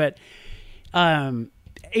first. But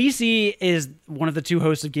AC is one of the two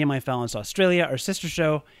hosts of Game Life Balance Australia, our sister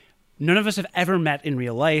show. None of us have ever met in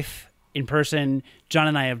real life, in person. John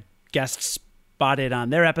and I have guest spotted on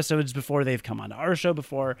their episodes before. They've come on our show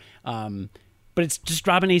before. But it's just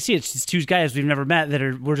Rob and AC. It's just two guys we've never met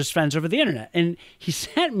we're just friends over the internet. And he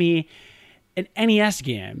sent me an NES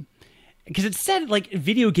game because it said like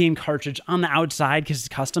video game cartridge on the outside because it's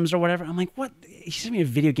customs or whatever. I'm like, what? He sent me a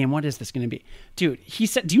video game. What is this going to be? Dude, he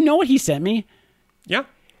said, do you know what he sent me? Yeah,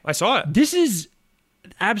 I saw it. This is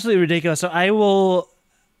absolutely ridiculous. So I will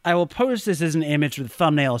post this as an image with a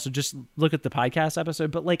thumbnail, so just look at the podcast episode.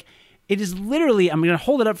 But, like, it is literally, I'm going to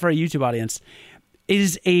hold it up for our YouTube audience. It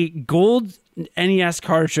is a gold NES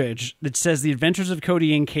cartridge that says The Adventures of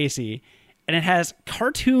Cody and Casey, and it has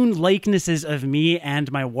cartoon likenesses of me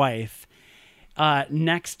and my wife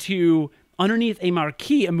next to, underneath a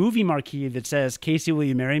marquee, a movie marquee that says, Casey, will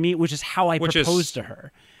you marry me? Which is how I proposed to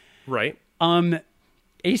her. Right.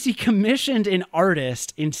 AC commissioned an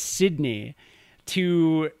artist in Sydney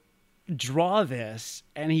to draw this,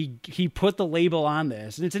 and he put the label on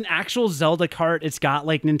this, and it's an actual Zelda cart. It's got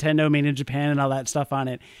like Nintendo made in Japan and all that stuff on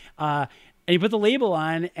it. And he put the label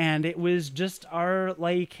on, and it was just our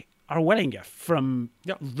wedding gift from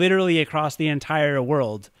literally across the entire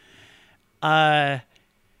world. I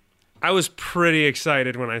was pretty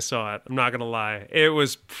excited when I saw it. I'm not gonna lie, it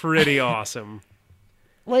was pretty awesome.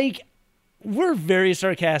 Like, we're very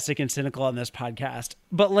sarcastic and cynical on this podcast,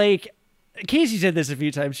 but like, Casey said this a few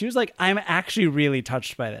times. She was like, I'm actually really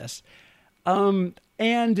touched by this. This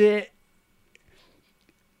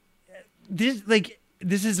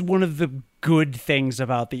is one of the good things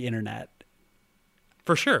about the internet.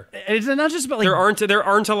 For sure. It's not just about like there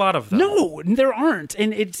aren't a lot of them. No, there aren't.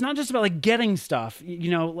 And it's not just about like getting stuff,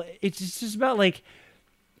 it's just about like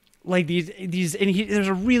these and there's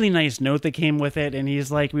a really nice note that came with it, and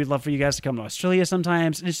he's like, we'd love for you guys to come to Australia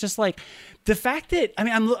sometimes. And it's just like the fact that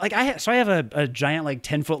I have a giant like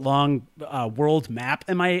 10-foot long world map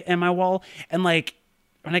in my wall, and like,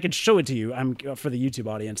 and I could show it to you. I'm for the YouTube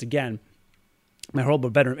audience again. My horrible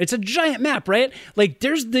bedroom. It's a giant map, right? Like,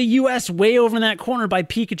 there's the U.S. way over in that corner by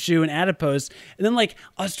Pikachu and Adipose, and then like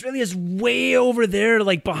Australia's way over there,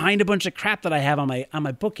 like behind a bunch of crap that I have on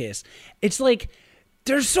my bookcase. It's like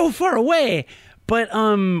they're so far away, but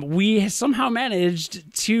we somehow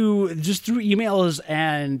managed to, just through emails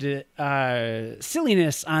and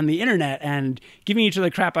silliness on the internet and giving each other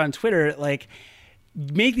crap on Twitter, like,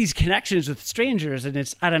 make these connections with strangers. And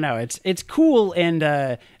it's, I don't know, it's cool.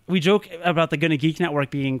 And we joke about the Gonna Geek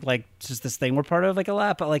Network being like just this thing we're part of like a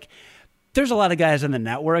lot, but like there's a lot of guys in the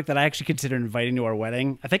network that I actually consider inviting to our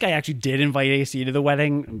wedding. I think I actually did invite AC to the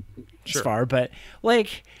wedding. Sure. As far, but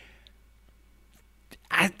like,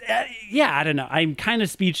 I don't know. I'm kind of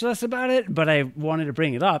speechless about it, but I wanted to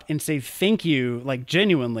bring it up and say thank you, like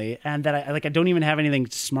genuinely, and that I don't even have anything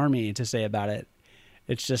smarmy to say about it.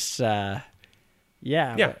 It's just, yeah.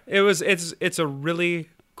 It's a really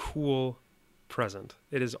cool present.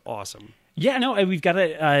 It is awesome. Yeah, no, we've got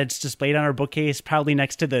it. It's displayed on our bookcase, proudly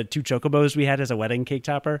next to the 2 chocobos we had as a wedding cake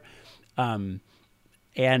topper. And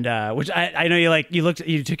which I know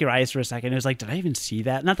you took your eyes for a second. It was like, did I even see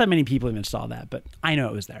that? Not that many people even saw that, but I know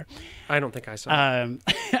it was there. I don't think I saw it.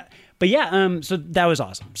 But yeah, so that was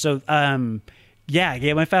awesome. So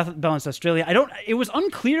yeah, my Fat Balanced Australia. It was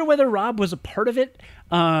unclear whether Rob was a part of it.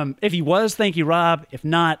 If he was, thank you, Rob. If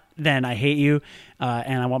not, then I hate you,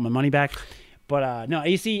 and I want my money back. But no,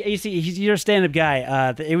 AC, you're a stand-up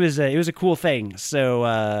guy. It was a cool thing. So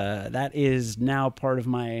that is now part of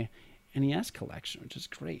my NES collection, which is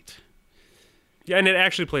great. Yeah, and it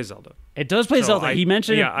actually plays Zelda. It does play Zelda. He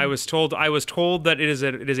mentioned. Yeah, I was told that it is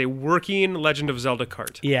a working Legend of Zelda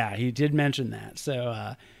cart. Yeah, he did mention that.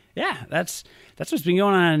 So yeah, that's what's been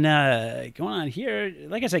going on here.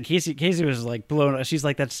 Like I said, Casey was like blown. She's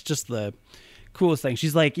like, that's just the coolest thing.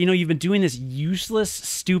 She's like, you've been doing this useless,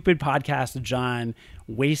 stupid podcast, John,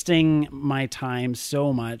 wasting my time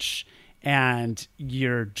so much, and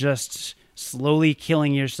you're just slowly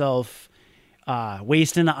killing yourself,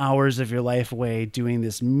 wasting the hours of your life away doing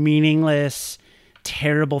this meaningless,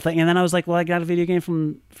 terrible thing. And then I was like, well, I got a video game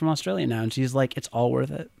from Australia now. And she's like, it's all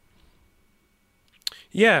worth it.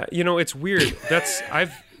 Yeah. It's weird.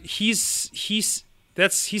 He's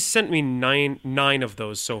sent me nine of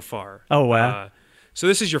those so far. Oh, wow. So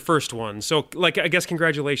this is your first one. So like, I guess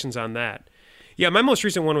congratulations on that. Yeah. My most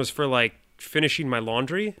recent one was for like finishing my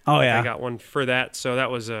laundry. Oh yeah. I got one for that. So that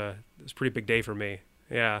was a pretty big day for me.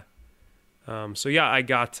 Yeah. So yeah, I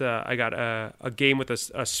got a game with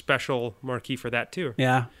a special marquee for that too.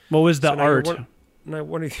 Yeah. What was the art?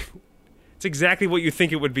 It's exactly what you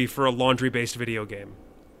think it would be for a laundry-based video game.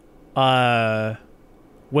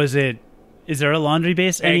 Is there a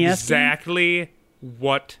laundry-based NES Exactly game?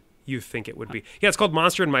 What you think it would be. Yeah, it's called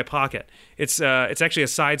Monster in My Pocket. It's actually a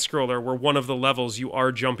side-scroller where one of the levels you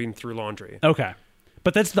are jumping through laundry. Okay.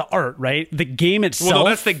 But that's the art, right? The game itself? Well, no,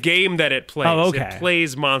 that's the game that it plays. Oh, okay. It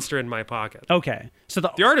plays Monster in My Pocket. Okay. So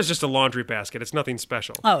the art is just a laundry basket. It's nothing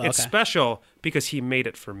special. Oh, okay. It's special because he made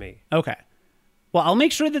it for me. Okay. Well, I'll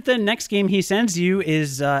make sure that the next game he sends you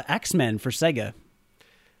is X-Men for Sega.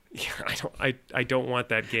 Yeah, I don't want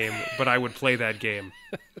that game, but I would play that game.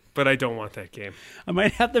 But I don't want that game. I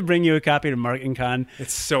might have to bring you a copy to Marketing Con.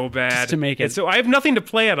 It's so bad. Just to make it. So I have nothing to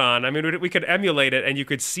play it on. I mean, we could emulate it, and you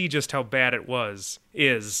could see just how bad it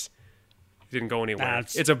is. It didn't go anywhere.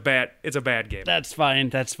 It's a bad game. That's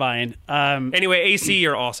fine. Anyway, AC,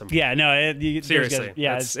 you're awesome. Yeah, no. Seriously.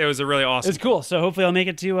 Yeah, it was a really awesome. It's cool. So hopefully I'll make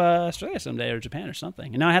it to Australia someday or Japan or something.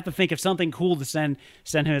 And now I have to think of something cool to send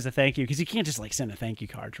him as a thank you, because you can't just like send a thank you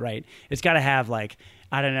card, right? It's got to have like,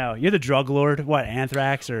 I don't know. You're the drug lord. What,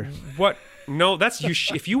 Anthrax or what? No, that's you.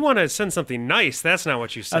 If you want to send something nice, that's not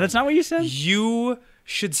what you said. Oh, that's not what you said? You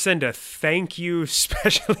should send a thank you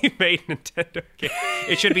specially made Nintendo game.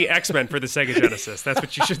 It should be X-Men for the Sega Genesis. That's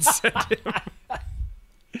what you should send him.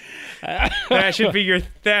 That should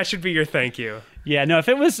be your thank you. Yeah, no, if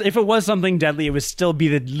it was something deadly, it would still be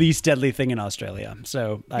the least deadly thing in Australia.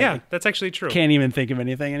 So I that's actually true. Can't even think of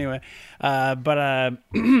anything anyway. So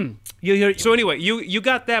anyway, you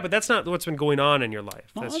got that, but that's not what's been going on in your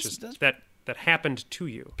life. Well, that's that happened to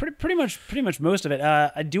you. Pretty much most of it.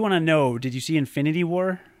 I do want to know, did you see Infinity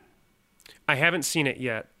War? I haven't seen it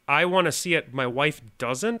yet. I want to see it. My wife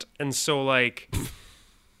doesn't, and so like,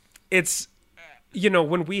 it's,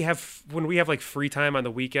 when we have like free time on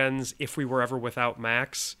the weekends, if we were ever without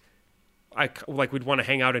Max, we'd want to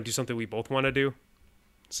hang out and do something we both want to do.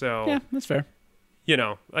 So yeah, that's fair.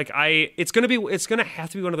 It's gonna have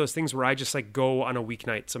to be one of those things where I just like go on a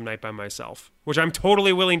weeknight some night by myself, which I'm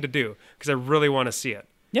totally willing to do because I really want to see it.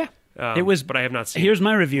 Yeah, but I have not seen. Here's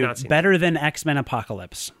my review: better it. than X-Men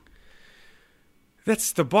Apocalypse.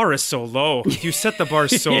 The bar is so low. You set the bar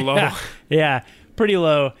so low. Yeah, pretty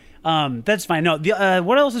low. That's fine. No,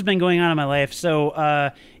 what else has been going on in my life?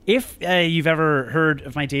 So, if you've ever heard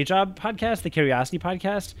of my day job podcast, the Curiosity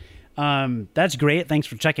Podcast, that's great. Thanks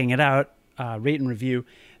for checking it out. Rate and review.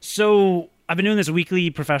 So, I've been doing this weekly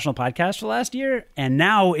professional podcast for the last year, and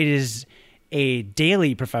now it is a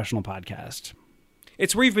daily professional podcast.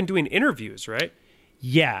 It's where you've been doing interviews, right?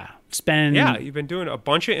 Yeah, you've been doing a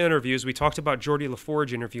bunch of interviews. We talked about Geordie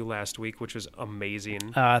LaForge interview last week, which was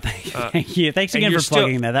amazing. Thank you. Thanks again for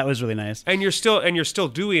plugging that. That was really nice. And you're still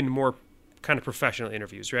doing more kind of professional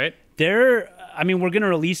interviews, right? We're going to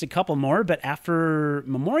release a couple more, but after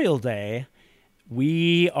Memorial Day,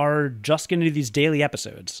 we are just going to do these daily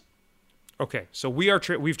episodes. Okay, so we've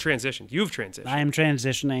transitioned. You've transitioned. I am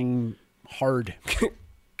transitioning hard.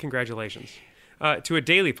 Congratulations. To a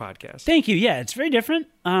daily podcast. Thank you. Yeah, it's very different.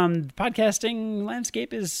 The podcasting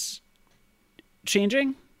landscape is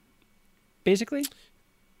changing, basically.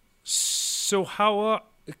 So how...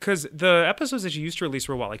 Because the episodes that you used to release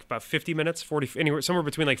were what, like about 50 minutes, 40, anywhere, somewhere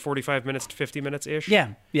between like 45 minutes to 50 minutes ish.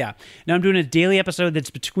 Yeah. Now I'm doing a daily episode that's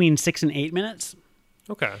between 6 and 8 minutes.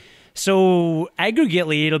 Okay. So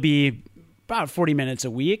aggregately, it'll be about 40 minutes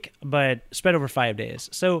a week, but spread over 5 days.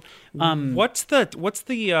 So what's the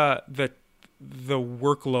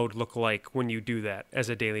workload look like when you do that as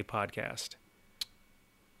a daily podcast?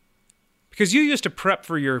 Because you used to prep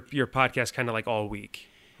for your podcast kind of like all week,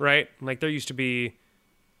 right? Like there used to be.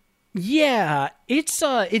 Yeah, it's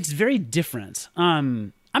very different.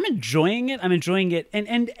 I'm enjoying it.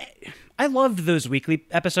 And I loved those weekly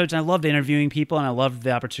episodes, and I loved interviewing people, and I loved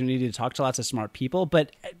the opportunity to talk to lots of smart people.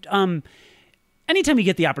 But anytime you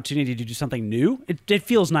get the opportunity to do something new, it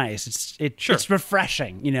feels nice. It's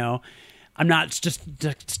refreshing, I'm not just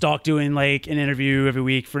stuck doing like an interview every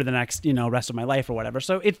week for the next, rest of my life or whatever.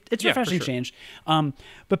 So it's refreshing change.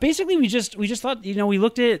 But basically we just thought, we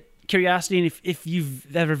looked at Curiosity, and if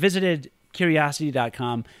you've ever visited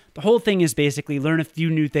curiosity.com, the whole thing is basically learn a few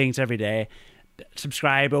new things every day.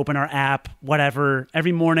 Subscribe, open our app, whatever.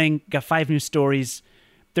 Every morning, got 5 new stories.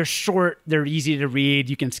 They're short, they're easy to read.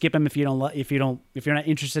 You can skip them if you're not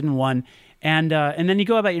interested in one. And then you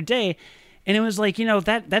go about your day. And it was like,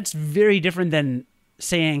 that's very different than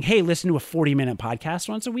saying, hey, listen to a 40-minute podcast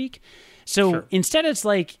once a week. So Instead, it's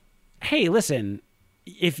like, hey, listen,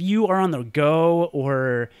 if you are on the go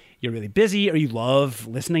or you're really busy or you love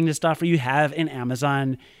listening to stuff or you have an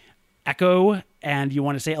Amazon Echo and you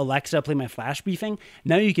want to say, Alexa, play my flash briefing,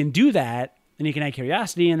 now you can do that and you can add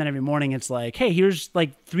Curiosity. And then every morning it's like, hey, here's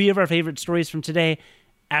like 3 of our favorite stories from today.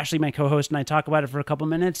 Ashley, my co-host, and I talk about it for a couple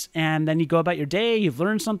minutes, and then you go about your day, you've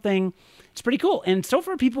learned something. It's pretty cool. And so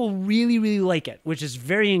far, people really, really like it, which is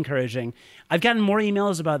very encouraging. I've gotten more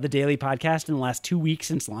emails about the daily podcast in the last 2 weeks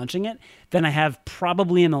since launching it than I have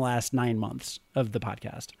probably in the last 9 months of the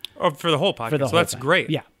podcast. Oh, for the whole podcast. So that's great.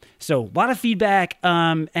 Yeah. So a lot of feedback.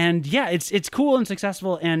 And yeah, it's cool and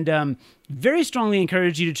successful, and very strongly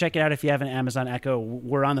encourage you to check it out if you have an Amazon Echo.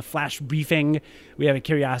 We're on the flash briefing. We have a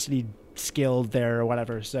Curiosity skilled there or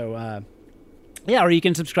whatever. So or you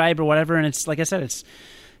can subscribe or whatever, and it's like I said, it's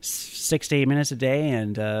 6 to 8 minutes a day,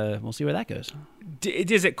 and we'll see where that goes.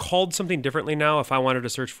 Is it called something differently now if I wanted to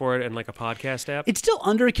search for it in like a podcast app? It's still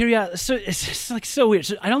under Curiosity. So it's like so weird.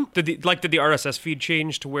 So I don't did the RSS feed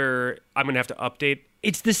change to where I'm gonna have to update?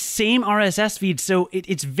 It's the same RSS feed, so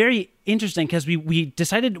it's very interesting because we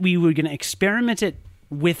decided we were going to experiment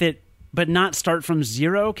with it, but not start from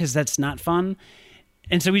zero because that's not fun.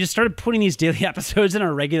 And so we just started putting these daily episodes in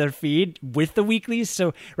our regular feed with the weeklies.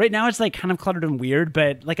 So right now it's like kind of cluttered and weird,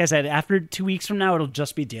 but like I said, after 2 weeks from now, it'll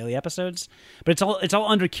just be daily episodes. But it's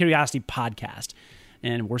all under Curiosity Podcast.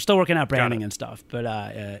 And we're still working out branding and stuff. But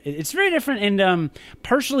it's very different. And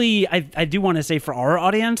partially, I do want to say for our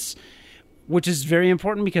audience, which is very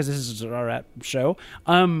important because this is our show.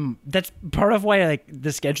 That's part of why like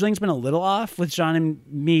the scheduling's been a little off with John and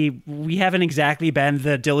me. We haven't exactly been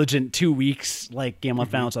the diligent 2 weeks like Game of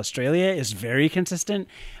Balance Australia is very consistent.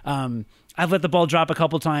 I've let the ball drop a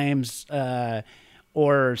couple times,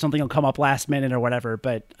 or something will come up last minute or whatever.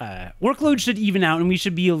 But workload should even out, and we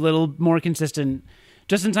should be a little more consistent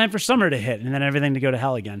just in time for summer to hit, and then everything to go to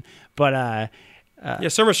hell again. But yeah,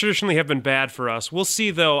 summers traditionally have been bad for us. We'll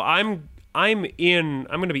see though. I'm going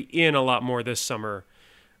to be in a lot more this summer,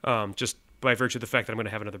 just by virtue of the fact that I'm going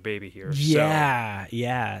to have another baby here. Yeah, so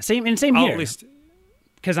yeah. Same here. At least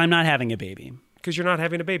because I'm not having a baby. Because you're not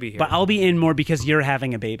having a baby here. But I'll be in more because you're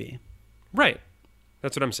having a baby. Right.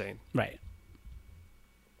 That's what I'm saying. Right.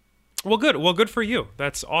 Well, good. Well, good for you.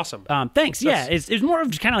 That's awesome. Thanks. Yeah, it's more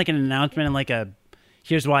of kind of like an announcement and like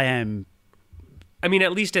here's why I'm. I mean,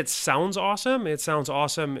 at least it sounds awesome. It sounds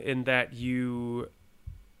awesome in that you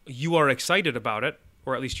are excited about it,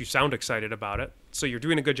 or at least you sound excited about it. So you're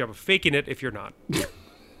doing a good job of faking it if you're not.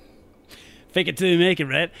 Fake it till you make it,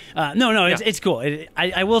 right? No, it's cool.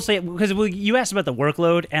 I will say, because you asked about the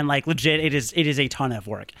workload, and like legit, it is a ton of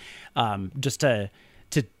work. Just to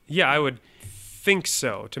yeah, I would think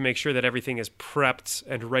so, to make sure that everything is prepped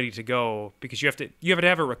and ready to go, because you have to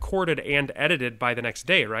have it recorded and edited by the next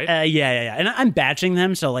day, right? Yeah. And I'm batching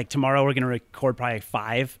them, so like tomorrow we're gonna record probably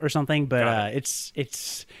 5 or something. But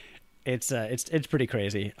it's pretty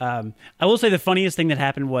crazy. I will say the funniest thing that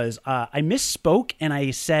happened was I misspoke and I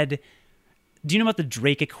said, do you know about the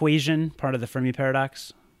Drake equation, part of the Fermi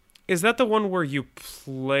paradox? Is that the one where you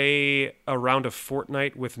play a round of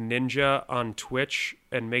Fortnite with Ninja on Twitch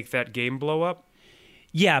and make that game blow up?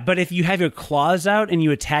 Yeah, but if you have your claws out and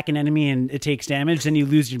you attack an enemy and it takes damage, then you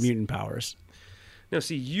lose your mutant powers. Now,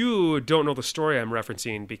 see, you don't know the story I'm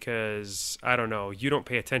referencing because, I don't know, you don't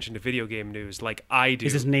pay attention to video game news like I do.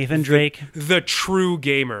 Is this Nathan Drake? The true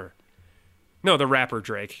gamer. No, the rapper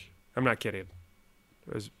Drake. I'm not kidding.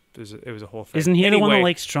 It was a whole thing. Isn't he the one that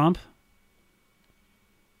likes Trump?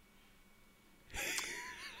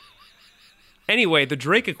 Anyway, the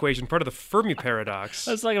Drake equation, part of the Fermi paradox.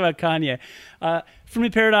 Let's talk about Kanye. Fermi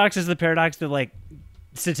paradox is the paradox that, like,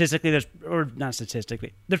 statistically, there's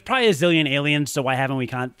probably a zillion aliens, so why haven't we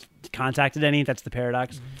contacted any? That's the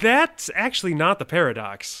paradox. That's actually not the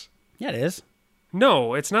paradox. Yeah, it is.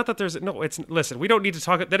 No, it's not that listen, we don't need to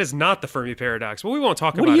talk, that is not the Fermi paradox, but we won't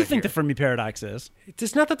talk about it. What do you think the Fermi paradox is?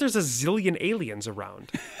 It's not that there's a zillion aliens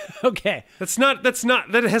around. Okay.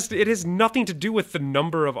 It has nothing to do with the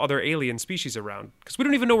number of other alien species around, because we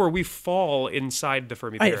don't even know where we fall inside the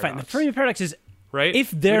Fermi paradox. Fine. The Fermi paradox is, right?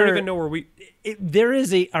 If we don't even know where we... there is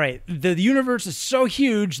the universe is so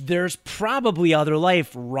huge, there's probably other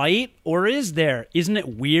life, right? Or is there? Isn't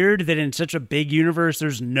it weird that in such a big universe,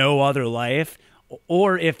 there's no other life?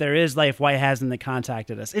 Or if there is life, why hasn't it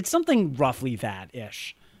contacted us? It's something roughly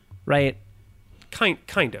that-ish, right?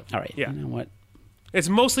 Kind of. All right. Yeah. You know what? It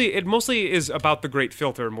mostly is about the Great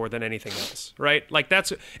Filter more than anything else, right? Like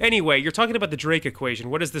that's... Anyway, you're talking about the Drake equation.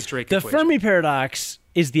 What is this Drake equation? The Fermi paradox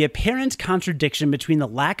is the apparent contradiction between the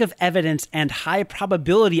lack of evidence and high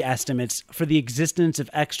probability estimates for the existence of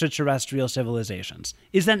extraterrestrial civilizations.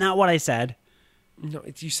 Is that not what I said? No,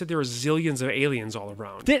 you said there were zillions of aliens all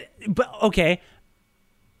around. Okay.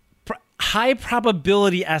 High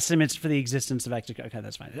probability estimates for the existence of extra. Okay,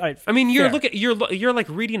 that's fine. All right, I mean, you're like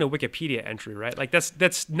reading a Wikipedia entry, right? Like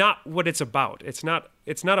that's not what it's about. It's not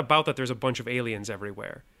about that there's a bunch of aliens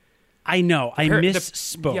everywhere. I know. I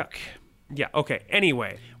misspoke. Yeah. Okay.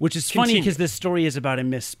 Anyway, which is funny because this story is about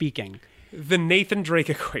him misspeaking. The Nathan Drake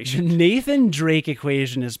equation. The Nathan Drake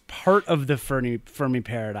equation is part of the Fermi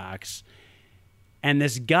paradox, and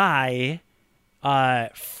this guy,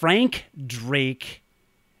 Frank Drake,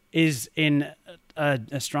 is an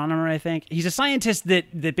astronomer, I think. He's a scientist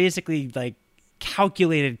that basically like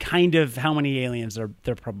calculated kind of how many aliens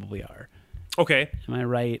there probably are. Okay. Am I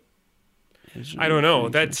right? I don't know.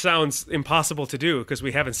 That sounds impossible to do because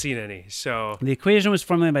we haven't seen any. So the equation was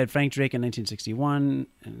formulated by Frank Drake in 1961,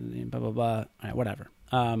 and blah, blah, blah. All right, whatever.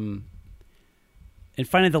 And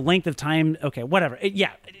finding the length of time. Okay, whatever.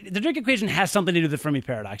 The Drake equation has something to do with the Fermi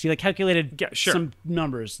paradox. He like calculated some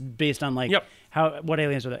numbers based on like what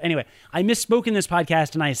aliens are there. Anyway, I misspoke in this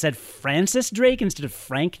podcast and I said Francis Drake instead of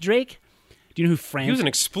Frank Drake. Do you know who Frank? He was an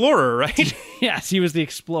explorer, right? Yes, he was the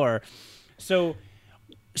explorer. So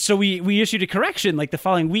So we issued a correction like the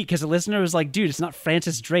following week because the listener was like, dude, it's not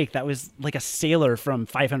Francis Drake. That was like a sailor from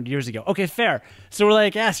 500 years ago. Okay, fair. So we're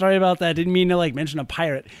like, yeah, sorry about that. Didn't mean to like mention a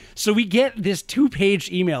pirate. So we get this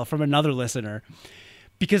 2-page email from another listener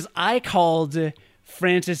because I called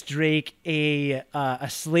Francis Drake a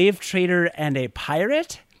slave trader and a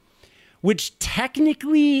pirate, which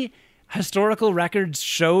technically historical records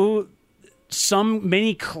show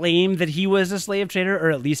many claim that he was a slave trader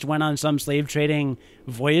or at least went on some slave trading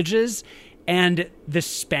voyages. And the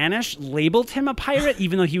Spanish labeled him a pirate,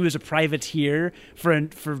 even though he was a privateer for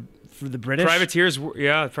the British. Privateers were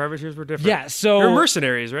different. Yeah, so they're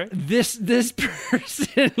mercenaries, right? This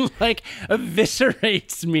person like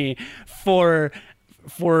eviscerates me for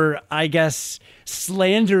I guess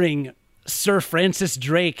slandering Sir Francis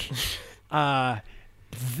Drake,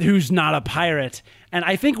 who's not a pirate. And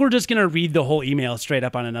I think we're just gonna read the whole email straight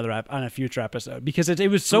up on on a future episode because it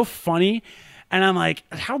was so funny, and I'm like,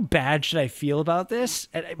 how bad should I feel about this?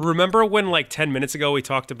 Remember when like 10 minutes ago we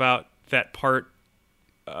talked about that part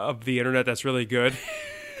of the internet that's really good?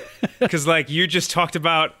 Because like you just talked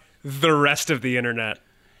about the rest of the internet.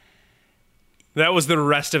 That was the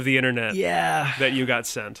rest of the internet. Yeah, that you got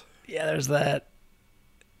sent. Yeah, there's that.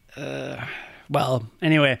 Well,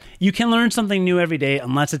 anyway, you can learn something new every day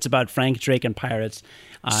unless it's about Frank Drake and pirates.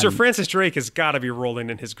 Sir Francis Drake has got to be rolling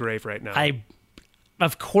in his grave right now.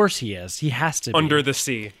 Of course he is. He has to be. Under the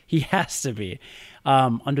sea. He has to be.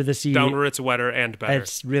 Under the sea. Down where it's wetter and better.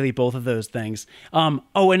 It's really both of those things. And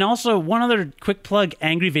also one other quick plug,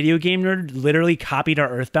 Angry Video Game Nerd literally copied our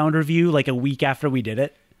Earthbound review like a week after we did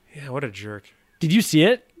it. Yeah, what a jerk. Did you see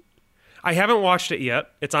it? I haven't watched it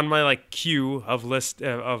yet. It's on my like queue of list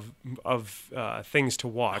of things to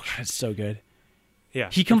watch. Oh, it's so good. Yeah,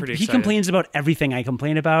 he complains about everything I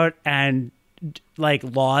complain about and like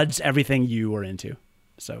lauds everything you were into.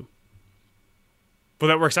 So, well,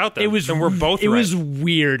 that works out then. It was. And we're both. It right. was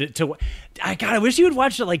weird to. I wish you had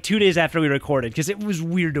watched it like 2 days after we recorded because it was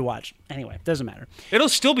weird to watch. Anyway, doesn't matter. It'll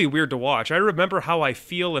still be weird to watch. I remember how I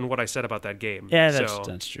feel and what I said about that game. Yeah,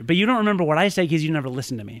 that's true. But you don't remember what I said because you never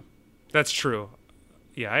listened to me. That's true.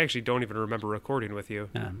 Yeah, I actually don't even remember recording with you.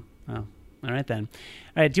 Well, all right then.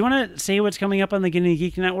 All right, do you want to say what's coming up on the Gonna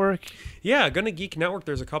Geek Network? Yeah, Gonna Geek Network,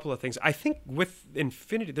 there's a couple of things. I think with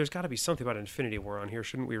Infinity, there's got to be something about Infinity War on here.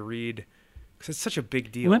 Shouldn't we read? Because it's such a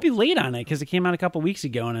big deal. We might be late on it because it came out a couple weeks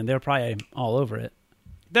ago and they're probably all over it.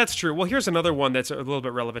 That's true. Well, here's another one that's a little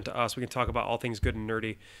bit relevant to us. We can talk about all things good and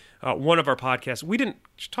nerdy. One of our podcasts, we didn't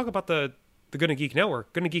talk about the Gonna Geek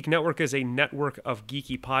Network. Gonna Geek Network is a network of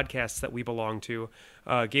geeky podcasts that we belong to.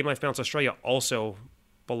 Game Life Balance Australia also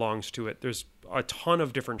belongs to it. There's a ton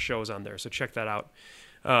of different shows on there, so check that out.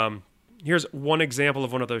 Here's one example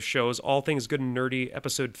of one of those shows, All Things Good and Nerdy,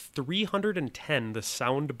 episode 310, The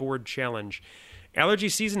Soundboard Challenge. Allergy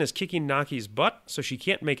season is kicking Naki's butt, so she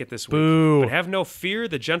can't make it this week. Boo. But have no fear,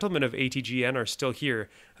 the gentlemen of ATGN are still here.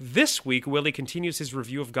 This week, Willie continues his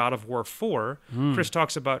review of God of War 4. Chris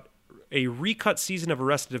talks about a recut season of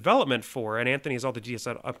Arrested Development 4, and Anthony has all the details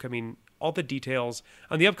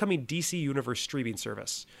on the upcoming DC Universe streaming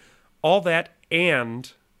service. All that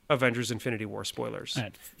and Avengers Infinity War spoilers. All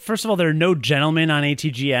right. First of all, there are no gentlemen on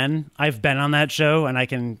ATGN. I've been on that show, and I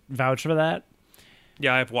can vouch for that.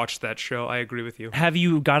 Yeah, I've watched that show. I agree with you. Have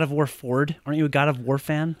you God of War Ford? Aren't you a God of War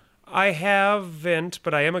fan? I haven't,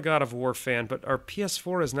 but I am a God of War fan. But our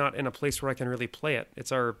PS4 is not in a place where I can really play it.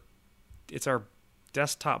 It's our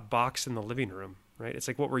desktop box in the living room, right? It's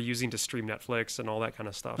like what we're using to stream Netflix and all that kind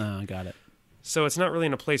of stuff. Oh, got it. So it's not really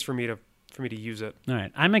in a place for me to use it. All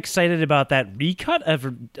right. I'm excited about that recut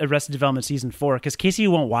of Arrested Development Season 4 because Casey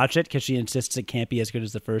won't watch it because she insists it can't be as good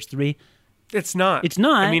as the first 3. It's not. It's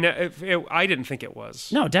not. I mean, I didn't think it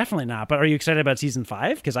was. No, definitely not. But are you excited about Season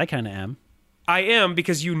 5? Because I kind of am. I am,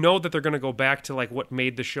 because you know that they're going to go back to like what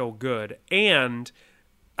made the show good. And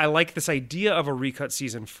I like this idea of a recut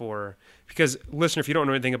Season 4 because, listener, if you don't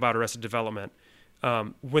know anything about Arrested Development,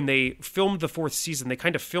 when they filmed the 4th season, they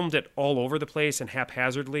kind of filmed it all over the place and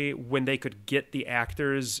haphazardly when they could get the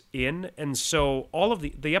actors in. And so all of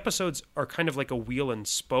the episodes are kind of like a wheel and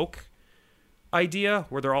spoke idea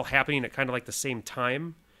where they're all happening at kind of like the same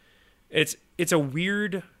time. It's like a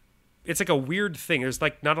weird thing. There's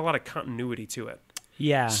like not a lot of continuity to it.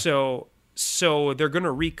 Yeah. So they're going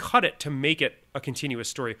to recut it to make it a continuous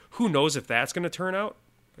story. Who knows if that's going to turn out?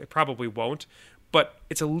 It probably won't. But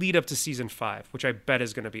it's a lead up to Season 5, which I bet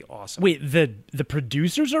is going to be awesome. Wait, the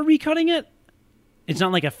producers are recutting it? It's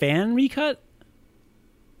not like a fan recut?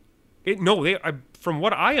 From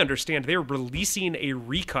what I understand, they're releasing a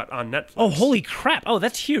recut on Netflix. Oh, holy crap. Oh,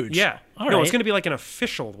 that's huge. Yeah. All right. It's going to be like an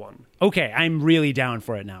official one. Okay, I'm really down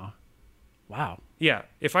for it now. Wow. Yeah,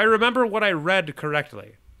 if I remember what I read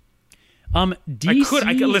correctly. DC...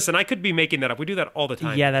 I could listen. I could be making that up. We do that all the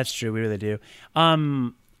time. Yeah, that's true. We really do.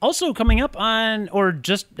 Also coming up on, or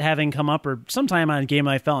just having come up, or sometime on Game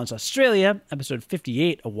Life Balance Australia, episode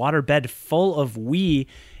 58, A Waterbed Full of Wii.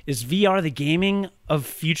 Is VR the gaming of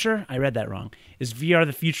future? I read that wrong. Is VR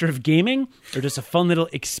the future of gaming, or just a fun little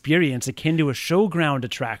experience akin to a showground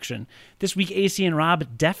attraction? This week, AC and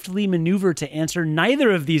Rob deftly maneuver to answer neither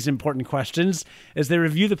of these important questions as they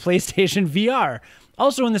review the PlayStation VR.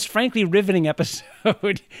 Also in this frankly riveting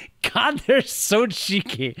episode, God, they're so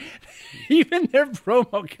cheeky. Even their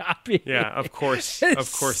promo copy. Yeah, of course.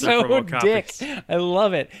 Of course, so their promo copies. Dick. I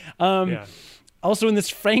love it. Yeah. Also in this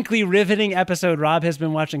frankly riveting episode, Rob has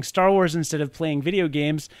been watching Star Wars instead of playing video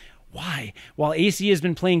games. Why? While AC has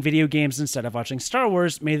been playing video games instead of watching Star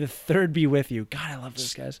Wars, may the third be with you. God, I love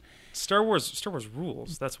those guys. Star Wars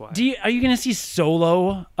rules. That's why. Are you going to see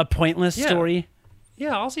Solo, a pointless story?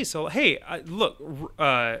 Yeah, I'll see Solo. Hey, look,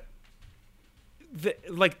 the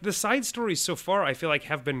side stories so far, I feel like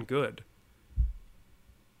have been good.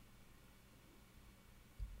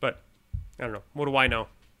 But I don't know. What do I know?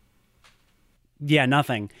 Yeah,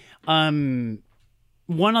 nothing. One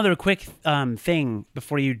other quick thing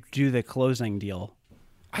before you do the closing deal.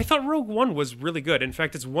 I thought Rogue One was really good. In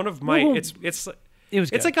fact, it's one of my. It was good.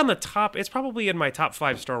 It's like on the top. It's probably in my top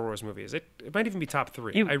 5 Star Wars movies. It might even be top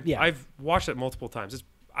 3. I've watched it multiple times.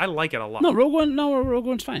 I like it a lot. Rogue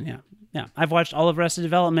One's fine. Yeah. I've watched all of Arrested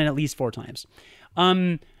Development at least 4 times.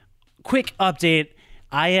 Quick update.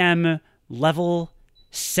 I am level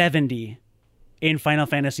 70 in Final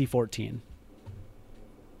Fantasy 14.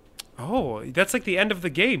 Oh, that's like the end of the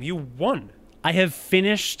game. You won. I have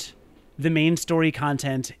finished the main story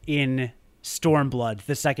content in Stormblood,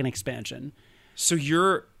 the second expansion. So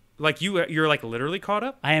you're literally caught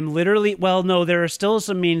up? I am literally, well, no, there are still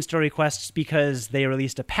some main story quests because they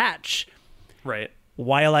released a patch. Right.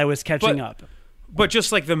 While I was catching up. But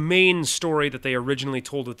just like the main story that they originally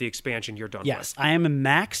told with the expansion, you're done with. Yes, I am a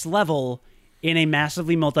max level in a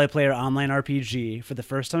massively multiplayer online RPG for the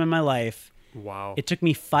first time in my life. Wow. It took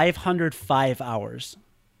me 505 hours.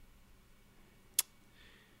 You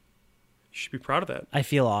should be proud of that. I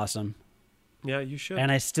feel awesome. Yeah, you should.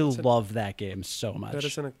 And I still love that game so much. That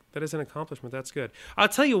is an accomplishment. That's good. I'll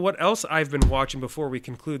tell you what else I've been watching before we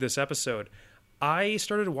conclude this episode. I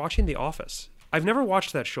started watching The Office. I've never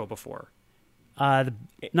watched that show before.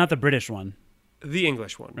 Not the British one. The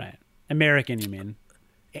English one. Right. American, you mean?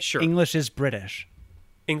 Sure. English is British.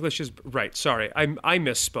 English is right. Sorry, I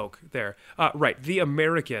misspoke there. Right, the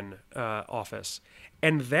American Office,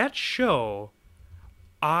 and that show.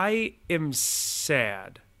 I am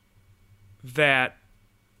sad that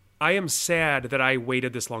I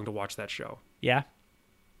waited this long to watch that show. Yeah,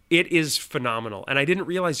 it is phenomenal, and I didn't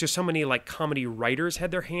realize just how many like comedy writers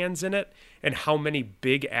had their hands in it, and how many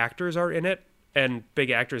big actors are in it, and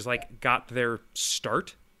big actors like got their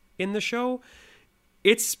start in the show.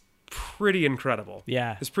 It's pretty incredible.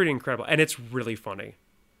 Yeah. It's pretty incredible. And it's really funny.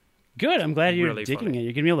 Good. I'm glad you're really digging funny. it.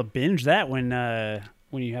 You're going to be able to binge that when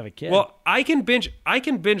you have a kid. Well, I can binge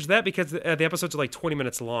that because the episodes are like 20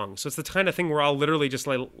 minutes long. So it's the kind of thing where I'll literally just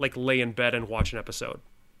like lay in bed and watch an episode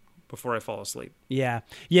before I fall asleep. Yeah.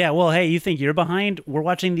 Yeah. Well, hey, you think you're behind? We're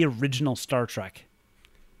watching the original Star Trek.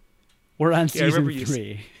 We're on season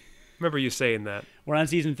 3. Remember you saying that. We're on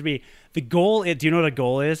season 3. The goal, do you know what a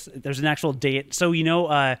goal is? There's an actual date. So,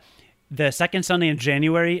 the second Sunday in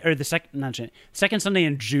January, or second Sunday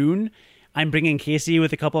in June, I'm bringing Casey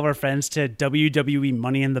with a couple of our friends to WWE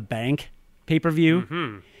Money in the Bank pay-per-view.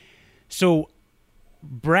 Mm-hmm. So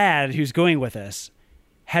Brad, who's going with us,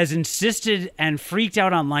 has insisted and freaked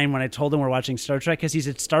out online when I told him we're watching Star Trek, because he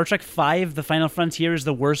said Star Trek V, The Final Frontier, is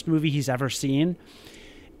the worst movie he's ever seen.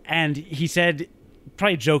 And he said,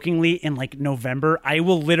 probably jokingly, in like November, I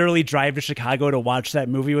will literally drive to Chicago to watch that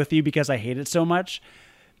movie with you because I hate it so much.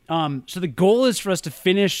 So the goal is for us to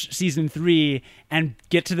finish season 3 and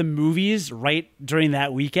get to the movies right during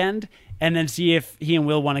that weekend, and then see if he and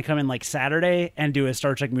Will want to come in like Saturday and do a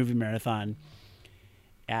Star Trek movie marathon,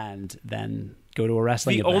 and then go to a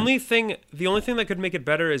wrestling event. The only thing that could make it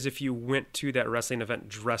better is if you went to that wrestling event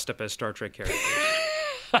dressed up as Star Trek characters.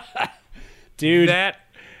 Dude, that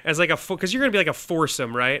as like because you're gonna be like a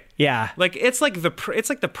foursome, right? Yeah, like it's like the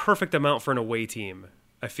perfect amount for an away team.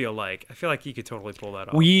 I feel like you could totally pull that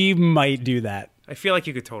off. We might do that. I feel like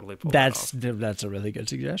you could totally pull that off. That's a really good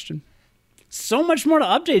suggestion. So much more to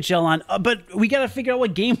update y'all on, but we got to figure out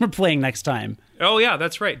what game we're playing next time. Oh yeah,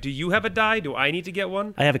 that's right. Do you have a die? Do I need to get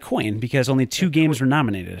one? I have a coin because only 2 games were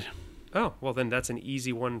nominated. Oh, well then that's an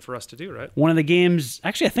easy one for us to do, right? One of the games,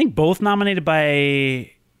 actually I think both nominated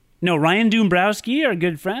by No, Ryan Doombrowski, our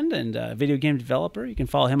good friend and video game developer. You can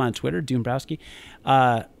follow him on Twitter, Doombrowski.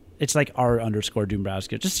 It's like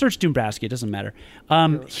R_Doombrowski. Just search Doombrowski. It doesn't matter.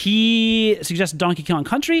 He suggested Donkey Kong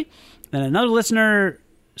Country. Then another listener,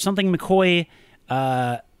 something McCoy,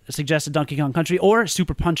 suggested Donkey Kong Country or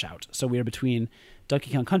Super Punch-Out. So we are between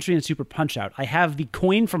Donkey Kong Country and Super Punch-Out. I have the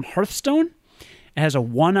coin from Hearthstone. It has a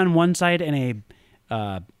 1 on one side and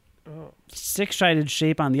a 6-sided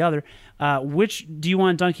shape on the other. Which do you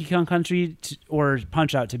want Donkey Kong Country or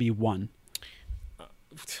Punch-Out to be 1?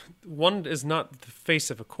 One is not the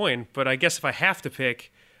face of a coin, but I guess if I have to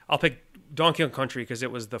pick, I'll pick Donkey Kong Country because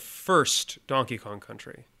it was the first Donkey Kong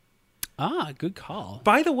Country. Ah, good call.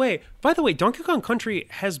 By the way, Donkey Kong Country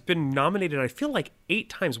has been nominated, I feel like 8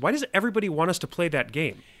 times. Why does everybody want us to play that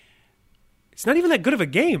game? It's not even that good of a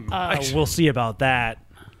game. We'll see about that.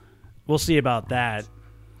 I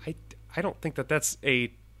don't think that's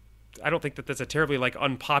a terribly like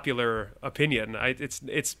unpopular opinion. It's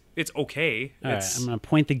okay. All right, I'm going to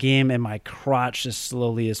point the game in my crotch as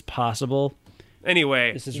slowly as possible.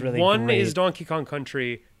 Anyway, this is really 1 great. is Donkey Kong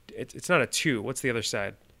Country. It's not a 2. What's the other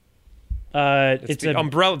side? It's the a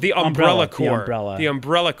umbrella. The umbrella core. umbrella. The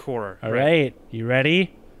umbrella core. All right, you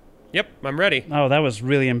ready? Yep, I'm ready. Oh, that was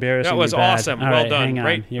really embarrassing. That was awesome. All Well right, done. hang on.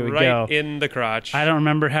 Right, Here we right go. in the crotch. I don't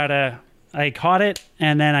remember how to. I caught it,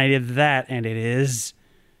 and then I did that, and it is.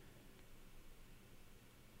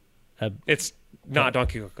 It's not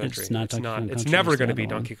Donkey Kong Country. It's not Donkey Kong It's Country. never It's going to the be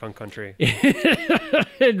other one. Donkey Kong Country.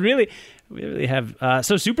 We really have.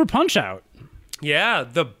 So Super Punch Out. Yeah,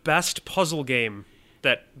 the best puzzle game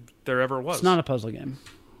that there ever was. It's not a puzzle game.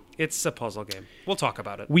 It's a puzzle game. We'll talk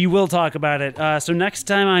about it. We will talk about it. So next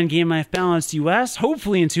time on Game Life Balance US,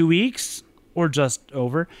 hopefully in 2 weeks or just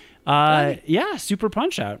over. Yeah, Super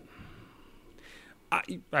Punch Out. I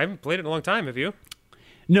haven't played it in a long time. Have you?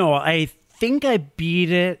 No, I think I beat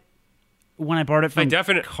it when I bought it from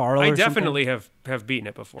Carl. I definitely have beaten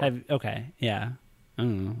it before. Okay, yeah. I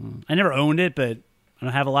don't know. I never owned it, but I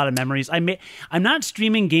don't have a lot of memories. I'm not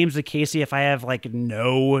streaming games with Casey if I have like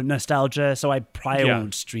no nostalgia, so I probably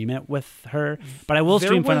won't stream it with her. But I will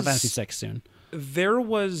stream Final Fantasy VI soon. There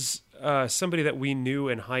was somebody that we knew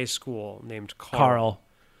in high school named Carl,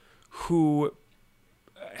 who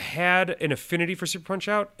had an affinity for Super Punch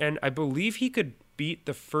Out, and I believe he could beat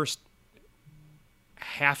the first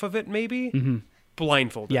half of it, maybe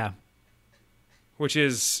blindfolded. Yeah, which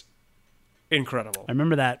is incredible. I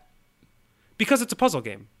remember that because it's a puzzle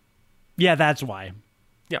game. Yeah, that's why.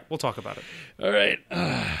 Yeah, we'll talk about it. All right,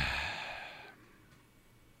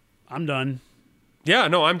 I'm done. Yeah,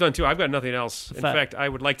 no, I'm done too. I've got nothing else. In fact, fact, I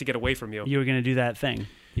would like to get away from you. You were going to do that thing.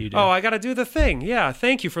 You do. Oh, I got to do the thing. Yeah,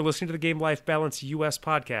 thank you for listening to the Game Life Balance US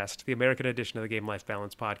podcast, the American edition of the Game Life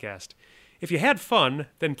Balance podcast. If you had fun,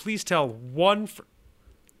 then please tell one.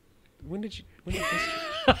 When did this?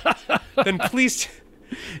 Then please.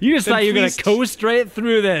 You just thought you were going to coast right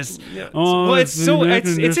through this. Yeah. Oh, well, it's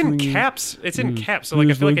in caps. It's in caps. So like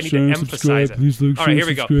I feel like I need to emphasize it. All right, here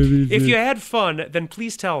we go. If you had fun, then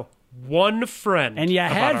please tell one friend. And you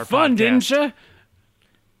about had our fun, podcast. didn't you?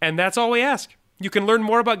 And that's all we ask. You can learn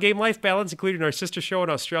more about Game Life Balance, including our sister show in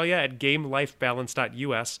Australia at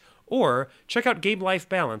gamelifebalance.us, or check out Game Life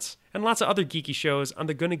Balance and lots of other geeky shows on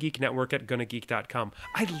the Gonna Geek Network at gonnageek.com.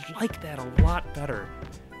 I like that a lot better.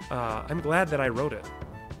 I'm glad that I wrote it.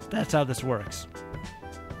 That's how this works.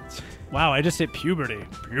 Wow, I just hit puberty.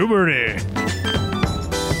 Puberty.